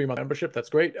membership, the 3-month membership. That's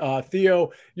great.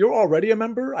 Theo, you're already a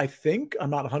member, I think. I'm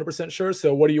not 100% sure.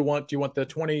 So what do you want? Do you want the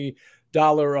 $20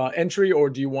 entry or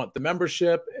do you want the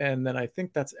membership? And then I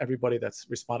think that's everybody that's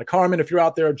responded. Carmen, if you're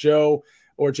out there, Joe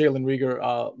or Jalen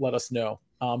Rieger, let us know.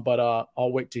 But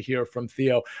I'll wait to hear from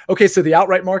Theo. Okay, so the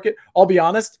outright market, I'll be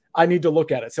honest, I need to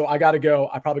look at it. So I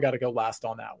probably got to go last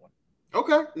on that one.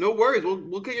 Okay, no worries.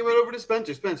 We'll kick it right over to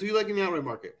Spencer. Spencer, who you like in the outright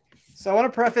market? So I want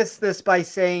to preface this by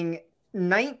saying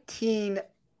 19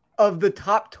 of the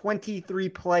top 23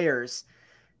 players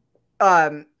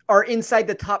are inside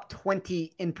the top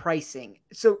 20 in pricing.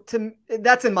 So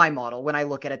that's in my model when I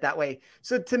look at it that way.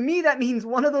 So to me, that means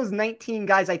one of those 19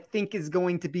 guys I think is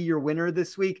going to be your winner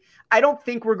this week. I don't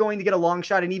think we're going to get a long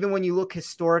shot. And even when you look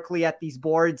historically at these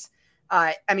boards,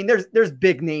 there's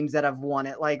big names that have won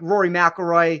it, like Rory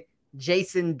McIlroy,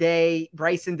 Jason Day,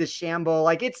 Bryson DeChambeau.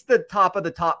 Like it's the top of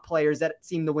the top players that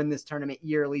seem to win this tournament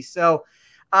yearly. So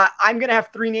I'm going to have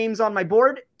 3 names on my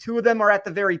board. 2 of them are at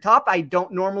the very top. I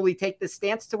don't normally take this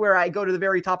stance to where I go to the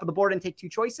very top of the board and take 2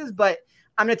 choices, but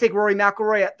I'm going to take Rory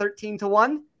McIlroy at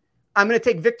 13-1. I'm going to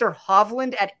take Viktor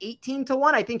Hovland at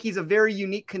 18-1. I think he's a very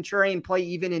unique contrarian play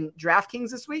even in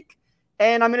DraftKings this week.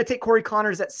 And I'm going to take Corey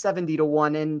Connors at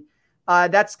 70-1. And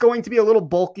that's going to be a little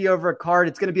bulky over a card.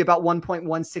 It's going to be about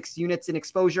 1.16 units in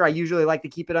exposure. I usually like to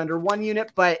keep it under 1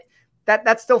 unit, but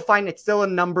that's still fine. It's still a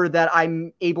number that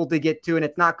I'm able to get to, and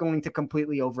it's not going to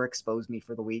completely overexpose me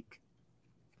for the week.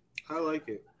 I like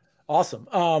it. Awesome.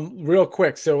 Real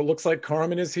quick. So it looks like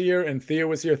Carmen is here and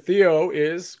Theo is here. Theo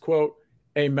is, quote,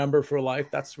 a member for life.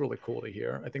 That's really cool to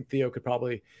hear. I think Theo could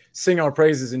probably sing our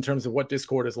praises in terms of what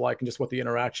Discord is like and just what the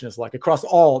interaction is like across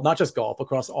all, not just golf,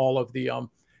 across all of the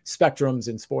spectrums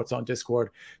and sports on Discord.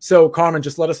 So Carmen,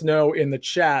 just let us know in the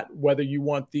chat whether you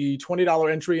want the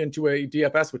 $20 entry into a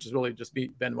DFS, which is really just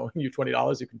me Venmoing you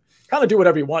 $20. You can kind of do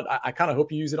whatever you want. I kind of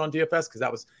hope you use it on DFS because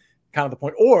that was kind of the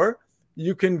point. Or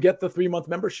you can get the 3-month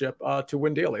membership to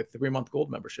win daily, 3-month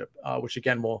gold membership, which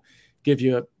again will give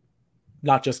you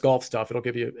not just golf stuff. It'll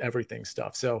give you everything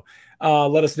stuff. So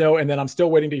let us know. And then I'm still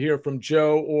waiting to hear from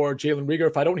Joe or Jalen Rieger.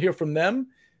 If I don't hear from them,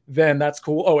 then that's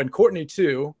cool. Oh, and Courtney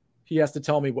too. He has to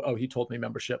tell me, he told me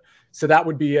membership. So that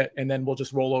would be it. And then we'll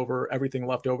just roll over everything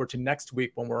left over to next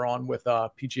week when we're on with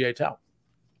PGA Tau.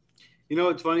 You know,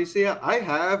 it's funny, Sia. I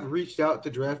have reached out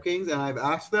to DraftKings and I've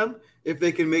asked them if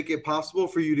they can make it possible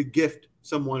for you to gift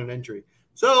someone an entry.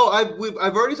 So I've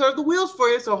already started the wheels for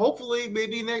you. So hopefully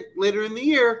maybe later in the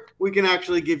year, we can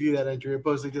actually give you that entry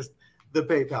opposed to just the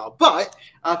PayPal. But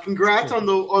congrats on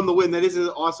the win. That is an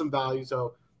awesome value.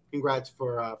 So congrats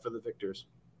for the victors.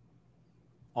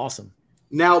 Awesome.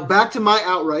 Now back to my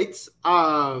outrights.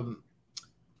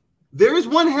 There is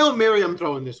one Hail Mary I'm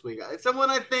throwing this week. Someone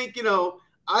I think,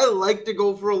 I like to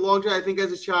go for a long shot. I think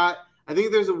has a shot. I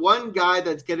think there's one guy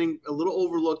that's getting a little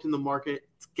overlooked in the market.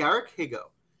 It's Garrick Higgo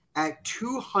at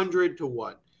 200 to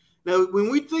 1. Now, when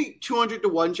we think 200 to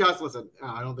 1 shots, listen,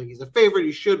 I don't think he's a favorite.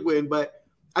 He should win, but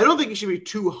I don't think he should be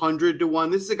 200 to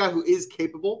 1. This is a guy who is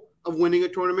capable of winning a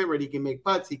tournament, right? He can make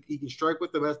putts. He can strike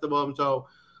with the best of them. So,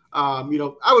 I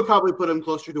would probably put him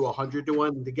closer to 100 to 1.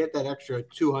 And to get that extra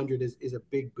 200 is a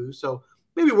big boost. So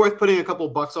maybe worth putting a couple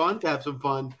bucks on to have some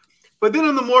fun. But then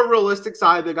on the more realistic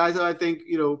side, the guys that I think,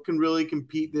 can really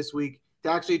compete this week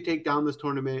to actually take down this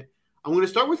tournament, I'm going to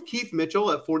start with Keith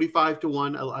Mitchell at 45 to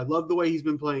 1. I love the way he's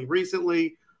been playing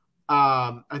recently.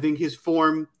 I think his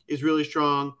form is really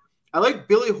strong. I like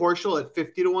Billy Horschel at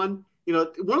 50 to 1.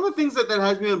 One of the things that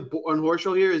has me on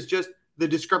Horschel here is just the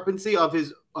discrepancy of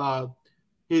his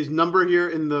number here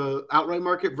in the outright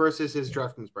market versus his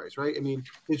DraftKings price, right? I mean,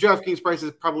 his DraftKings price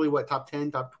is probably top 10,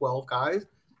 top 12 guys.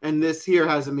 And this here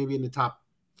has him maybe in the top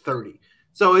 30.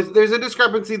 So there's a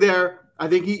discrepancy there. I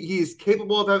think he's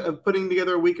capable of putting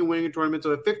together a week and winning a tournament.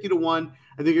 So at 50 to 1,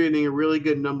 I think you're getting a really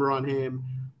good number on him.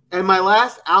 And my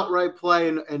last outright play,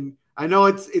 and I know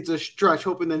it's a stretch,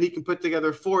 hoping that he can put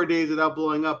together 4 days without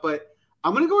blowing up, but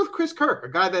I'm going to go with Chris Kirk, a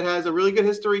guy that has a really good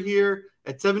history here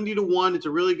at 70 to 1. It's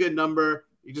a really good number.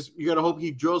 You got to hope he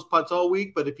drills putts all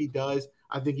week, but if he does,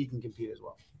 I think he can compete as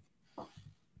well.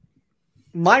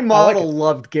 My model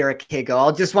loved Garrick Higgo.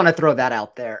 I'll just want to throw that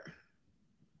out there.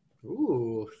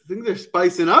 Ooh, I think they're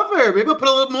spicing up here. Maybe I'll put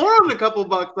a little more on a couple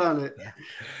bucks on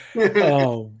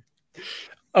it.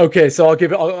 Okay, so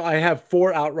I have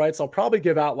 4 outrights. I'll probably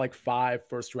give out like 5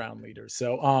 first-round leaders.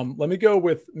 So let me go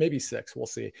with maybe 6. We'll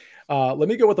see. Let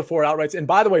me go with the 4 outrights. And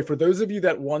by the way, for those of you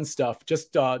that won stuff,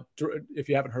 just if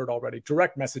you haven't heard already,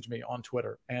 direct message me on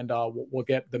Twitter, and we'll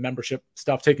get the membership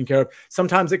stuff taken care of.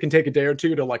 Sometimes it can take a day or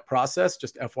two to process,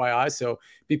 just FYI. So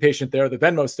be patient there. The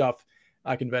Venmo stuff,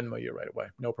 I can Venmo you right away.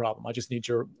 No problem. I just need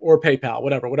or PayPal,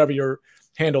 whatever your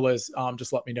handle is.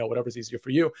 Just let me know, whatever's easier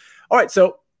for you. All right,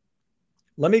 so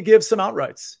let me give some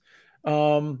outrights.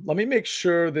 Let me make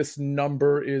sure this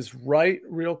number is right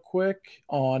real quick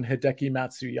on Hideki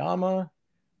Matsuyama.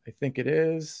 I think it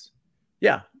is.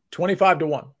 Yeah, 25 to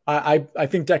 1. I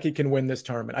think Deki can win this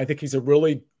tournament. I think he's a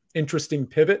really interesting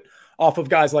pivot off of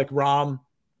guys like Rahm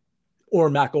or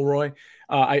McIlroy.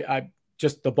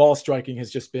 Just the ball striking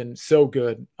has just been so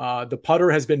good. The putter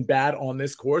has been bad on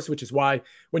this course, which is why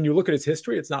when you look at his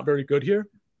history, it's not very good here.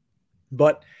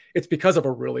 But it's because of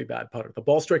a really bad putter. The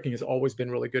ball striking has always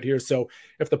been really good here. So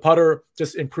if the putter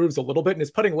just improves a little bit, and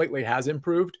his putting lately has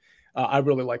improved, I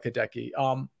really like Hideki.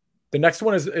 The next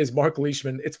one is Mark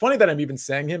Leishman. It's funny that I'm even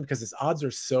saying him because his odds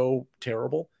are so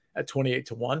terrible at 28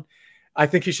 to 1. I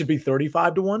think he should be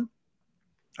 35 to 1.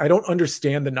 I don't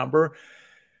understand the number.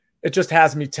 It just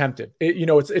has me tempted.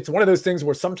 It's one of those things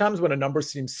where sometimes when a number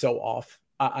seems so off,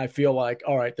 I feel like,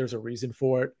 all right, there's a reason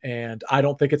for it. And I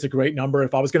don't think it's a great number.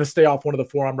 If I was going to stay off one of the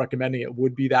 4 I'm recommending, it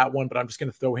would be that one, but I'm just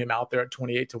going to throw him out there at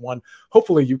 28 to 1.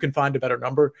 Hopefully you can find a better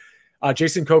number.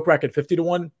 Jason Kokrak at 50 to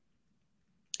 1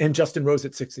 and Justin Rose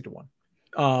at 60 to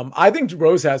 1. I think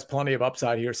Rose has plenty of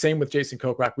upside here. Same with Jason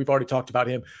Kokrak. We've already talked about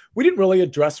him. We didn't really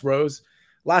address Rose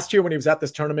last year when he was at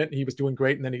this tournament. He was doing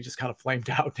great. And then he just kind of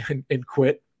flamed out and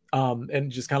quit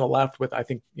and just kind of left with, I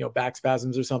think, back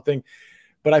spasms or something.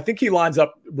 But I think he lines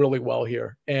up really well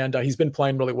here, and he's been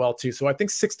playing really well too. So I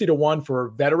think 60 to 1 for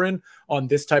a veteran on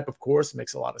this type of course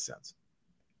makes a lot of sense.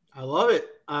 I love it.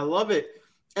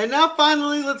 And now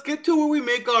finally, let's get to where we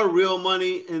make our real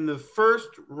money in the first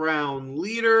round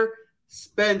leader.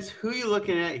 Spence, who are you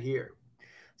looking at here?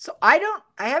 So I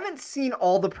haven't seen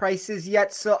all the prices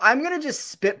yet. So I'm going to just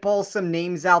spitball some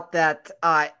names out that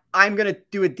I'm going to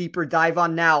do a deeper dive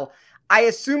on now. I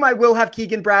assume I will have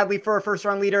Keegan Bradley for a first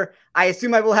round leader. I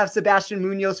assume I will have Sebastian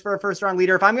Munoz for a first round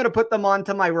leader. If I'm going to put them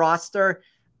onto my roster,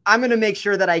 I'm going to make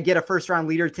sure that I get a first round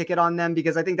leader ticket on them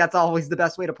because I think that's always the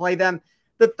best way to play them.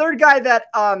 The third guy that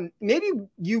maybe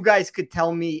you guys could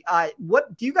tell me,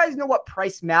 what do you guys know what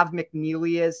price Mav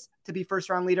McNeely is to be first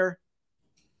round leader?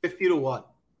 50 to 1.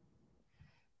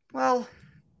 Well,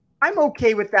 I'm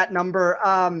okay with that number.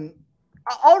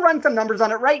 I'll run some numbers on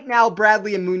it. Right now,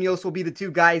 Bradley and Munoz will be the two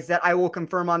guys that I will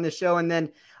confirm on the show. And then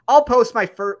I'll post my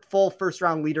full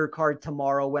first-round leader card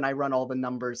tomorrow when I run all the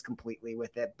numbers completely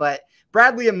with it. But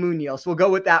Bradley and Munoz, we'll go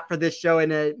with that for this show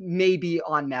and maybe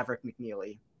on Maverick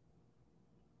McNeely.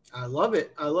 I love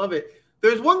it. I love it.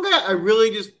 There's one guy I really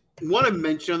just want to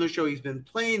mention on the show. He's been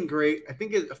playing great. I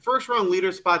think a first-round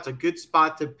leader spot's a good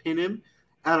spot to pin him.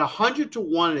 At 100 to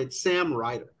 1, it's Sam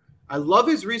Ryder. I love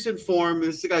his recent form.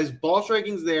 This guy's ball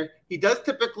striking's there. He does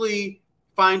typically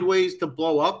find ways to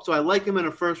blow up, so I like him in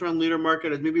a first-round leader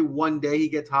market as maybe one day he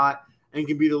gets hot and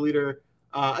can be the leader.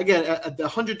 Again, at the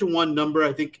 100 to 1 number,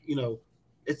 I think,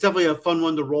 it's definitely a fun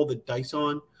one to roll the dice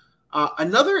on.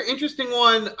 Another interesting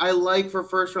one I like for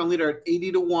first-round leader at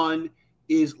 80 to 1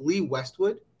 is Lee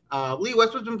Westwood. Lee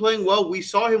Westwood's been playing well. We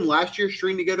saw him last year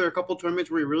string together a couple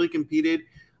tournaments where he really competed.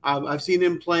 I've seen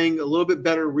him playing a little bit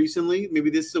better recently.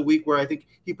 Maybe this is a week where I think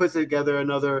he puts together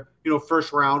another,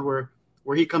 first round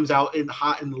where he comes out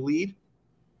hot in the lead.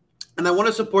 And I want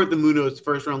to support the Munoz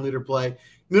first round leader play.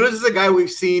 Munoz is a guy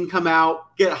we've seen come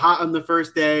out, get hot on the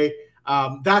first day.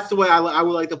 That's the way I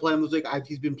would like to play him this week.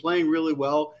 He's been playing really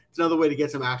well. It's another way to get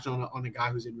some action on a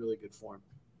guy who's in really good form.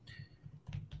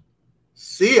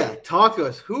 Sia, talk to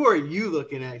us. Who are you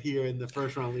looking at here in the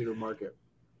first round leader market?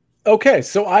 Okay,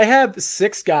 so I have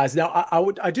 6 guys. Now,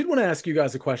 I did want to ask you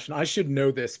guys a question. I should know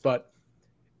this, but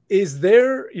is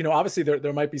there, obviously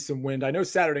there might be some wind. I know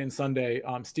Saturday and Sunday,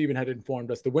 Steven had informed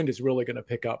us the wind is really going to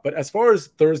pick up. But as far as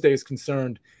Thursday is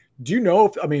concerned, do you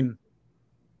know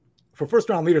for first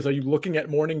round leaders, are you looking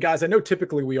at morning guys? I know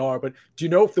typically we are, but do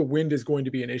you know if the wind is going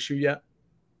to be an issue yet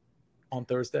on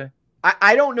Thursday?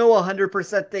 I don't know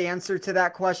 100% the answer to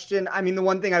that question. I mean, the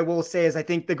one thing I will say is I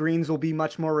think the greens will be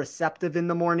much more receptive in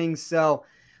the morning. So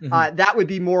that would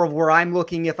be more of where I'm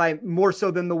looking. If I more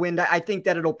so than the wind, I think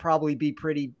that it'll probably be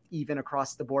pretty even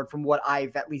across the board from what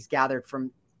I've at least gathered from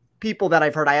people that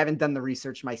I've heard. I haven't done the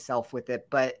research myself with it,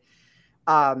 but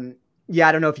I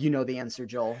don't know if you know the answer,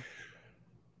 Joel.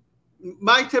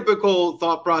 My typical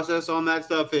thought process on that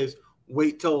stuff is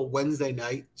wait till Wednesday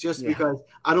night because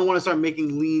I don't want to start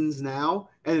making leans now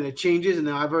and then it changes and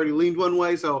then I've already leaned one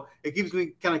way. So it keeps me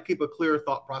kind of keep a clear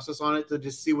thought process on it to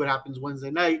just see what happens Wednesday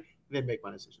night and then make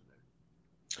my decision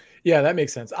there. Yeah, that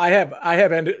makes sense. I have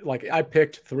ended I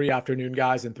picked 3 afternoon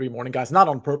guys and 3 morning guys, not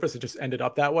on purpose. It just ended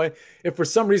up that way. If for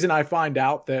some reason I find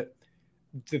out that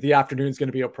the afternoon is going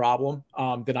to be a problem,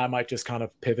 then I might just kind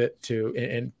of pivot to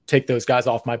and take those guys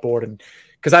off my board and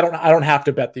because I don't have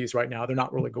to bet these right now. They're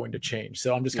not really going to change.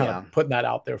 So I'm just kind of putting that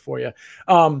out there for you.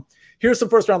 Here's some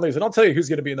first round leaders, and I'll tell you who's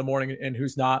going to be in the morning and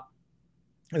who's not.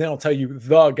 And then I'll tell you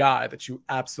the guy that you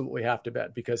absolutely have to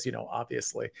bet because,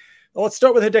 obviously. Well, let's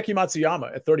start with Hideki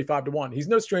Matsuyama at 35 to 1. He's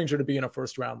no stranger to being a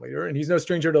first round leader, and he's no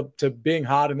stranger to being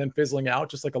hot and then fizzling out,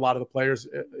 just like a lot of the players,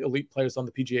 elite players on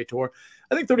the PGA Tour.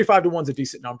 I think 35 to 1 is a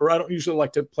decent number. I don't usually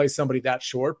like to play somebody that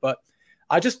short, but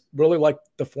I just really like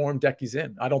the form Decky's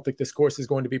in. I don't think this course is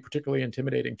going to be particularly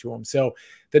intimidating to him. So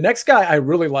the next guy I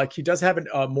really like, he does have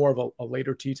more of a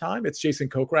later tee time. It's Jason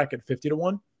Kokrak at 50 to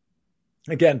 1.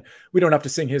 Again, we don't have to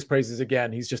sing his praises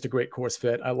again. He's just a great course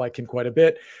fit. I like him quite a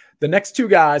bit. The next 2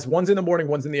 guys, one's in the morning,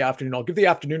 one's in the afternoon. I'll give the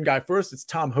afternoon guy first. It's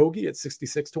Tom Hoge at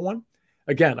 66 to 1.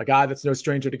 Again, a guy that's no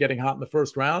stranger to getting hot in the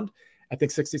first round. I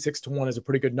think 66 to 1 is a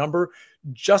pretty good number.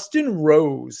 Justin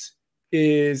Rose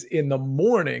is in the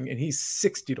morning and he's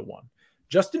 60 to 1.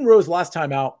 Justin Rose last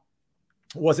time out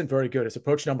wasn't very good. His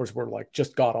approach numbers were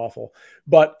just god awful,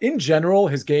 but in general,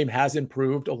 his game has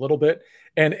improved a little bit.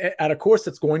 And at a course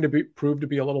that's going to prove to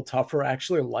be a little tougher, I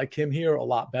actually like him here a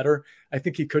lot better. I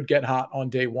think he could get hot on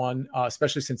day 1,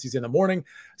 especially since he's in the morning.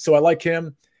 So I like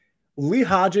him. Lee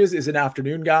Hodges is an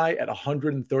afternoon guy at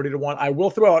 130 to 1. I will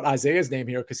throw out Isaiah's name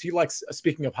here because he likes,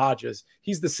 speaking of Hodges,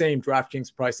 he's the same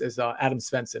DraftKings price as Adam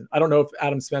Svensson. I don't know if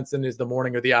Adam Svensson is the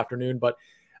morning or the afternoon, but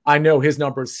I know his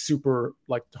number is super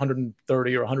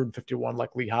 130 or 151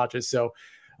 like Lee Hodges. So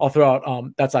I'll throw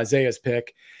out that's Isaiah's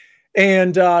pick.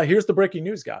 And here's the breaking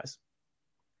news, guys.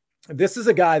 This is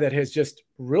a guy that has just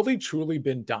really, truly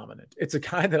been dominant. It's a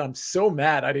guy that I'm so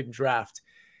mad I didn't draft.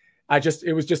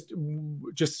 it was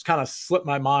just kind of slipped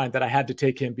my mind that I had to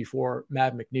take him before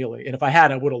Matt McNeely. And if I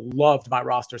had, I would have loved my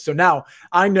roster. So now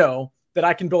I know that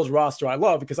I can build a roster I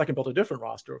love because I can build a different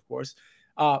roster, of course,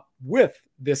 with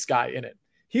this guy in it.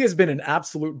 He has been an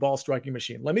absolute ball striking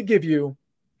machine. Let me give you,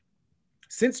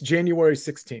 since January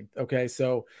 16th, okay,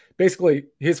 so basically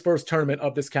his first tournament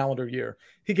of this calendar year,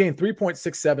 he gained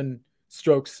 3.67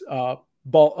 strokes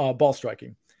ball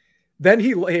striking. Then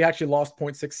he actually lost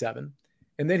 0.67,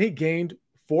 and then he gained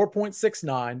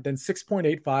 4.69, then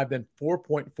 6.85, then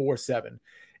 4.47.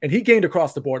 And he gained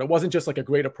across the board. It wasn't just like a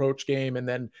great approach game and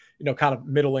then, kind of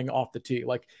middling off the tee.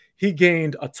 Like, he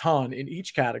gained a ton in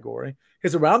each category.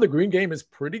 His around the green game is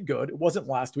pretty good. It wasn't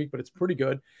last week, but it's pretty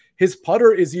good. His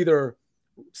putter is either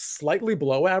slightly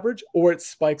below average or it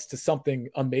spikes to something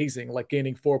amazing, like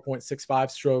gaining 4.65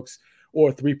 strokes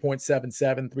or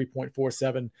 3.77,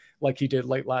 3.47, like he did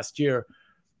late last year.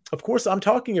 Of course, I'm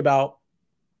talking about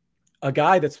a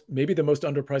guy that's maybe the most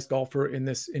underpriced golfer in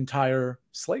this entire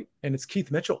slate, and it's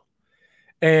Keith Mitchell.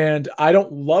 And I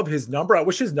don't love his number. I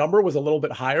wish his number was a little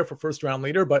bit higher for first round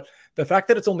leader, but the fact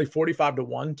that it's only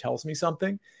 45-1 tells me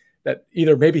something, that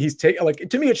either maybe he's taking, like,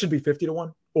 to me, it should be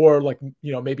 50-1 or like,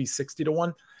 maybe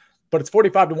 60-1, but it's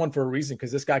 45-1 for a reason,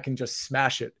 because this guy can just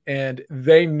smash it. And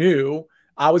they knew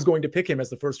I was going to pick him as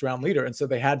the first round leader. And so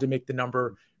they had to make the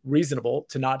number reasonable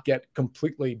to not get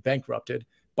completely bankrupted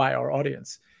by our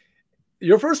audience.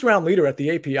 Your first round leader at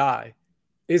the API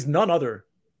is none other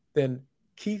than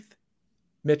Keith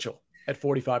Mitchell at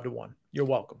 45-1. You're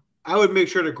welcome. I would make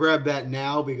sure to grab that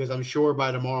now, because I'm sure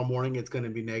by tomorrow morning it's going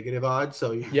to be negative odds.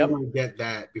 So you want to get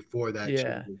that before that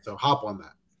changes. So hop on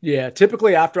that. Yeah.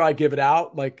 Typically after I give it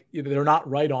out, like, they're not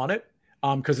right on it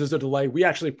because there's a delay. We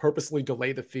actually purposely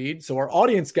delay the feed. So our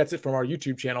audience gets it from our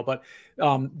YouTube channel, but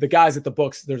the guys at the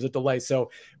books, there's a delay. So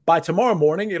by tomorrow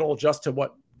morning, it'll adjust to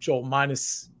what, Joel,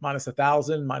 minus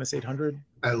 1,000, minus 800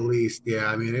 at least. Yeah,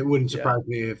 I mean, it wouldn't surprise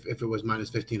me if it was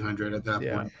minus 1,500 at that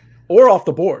point, or off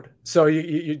the board. So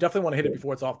you definitely want to hit it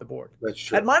before it's off the board. That's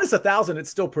true. At minus 1,000, it's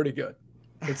still pretty good.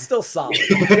 It's still solid.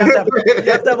 You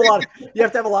have to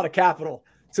have a lot of capital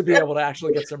to be able to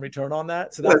actually get some return on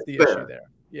that. So that's the issue there.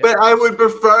 Yeah. But I would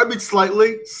prefer,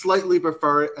 slightly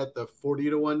prefer it at the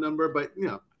 40-1 number. But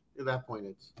at that point,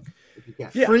 it's, if you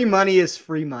can. Free money is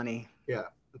free money. Yeah.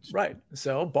 Right.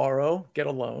 So borrow, get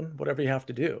a loan, whatever you have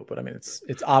to do. But I mean, it's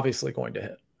obviously going to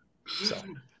hit. So,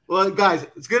 well, guys,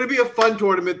 it's going to be a fun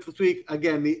tournament this week.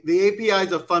 Again, the API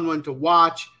is a fun one to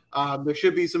watch. There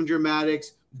should be some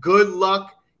dramatics. Good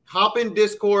luck. Hop in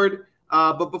Discord.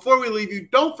 But before we leave you,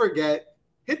 don't forget,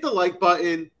 hit the like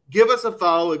button. Give us a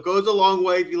follow. It goes a long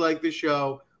way if you like the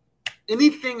show.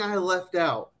 Anything I left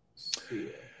out?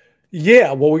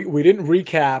 Yeah. Well, we didn't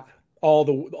recap all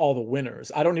the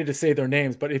winners. I don't need to say their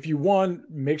names, but if you won,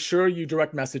 make sure you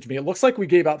direct message me. It looks like we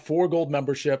gave out 4 gold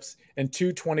memberships and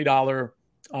 2 $20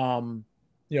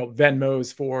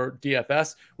 Venmos for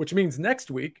DFS, which means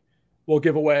next week we'll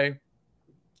give away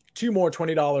 2 more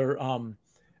 $20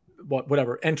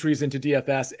 entries into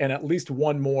DFS and at least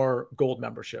 1 more gold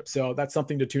membership. So that's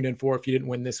something to tune in for if you didn't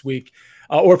win this week,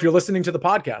 or if you're listening to the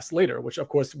podcast later, which of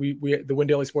course we the Win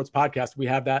Daily Sports podcast, we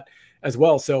have that as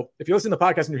well. So if you listen to the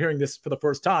podcast and you're hearing this for the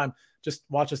first time, just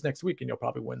watch us next week and you'll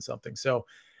probably win something. So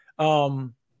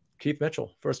Keith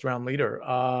Mitchell, first round leader.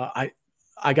 I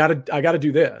gotta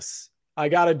do this. I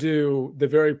gotta do the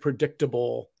very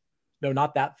predictable, no,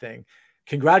 not that thing.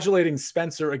 Congratulating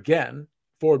Spencer again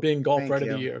for being Golf Red of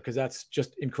the Year, because that's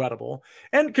just incredible.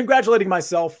 And congratulating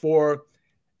myself for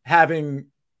being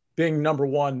number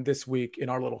 1 this week in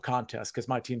our little contest, because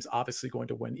my team's obviously going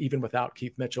to win even without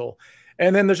Keith Mitchell.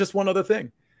 And then there's just one other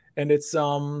thing, and it's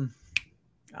what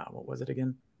was it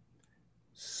again?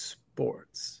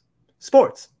 Sports.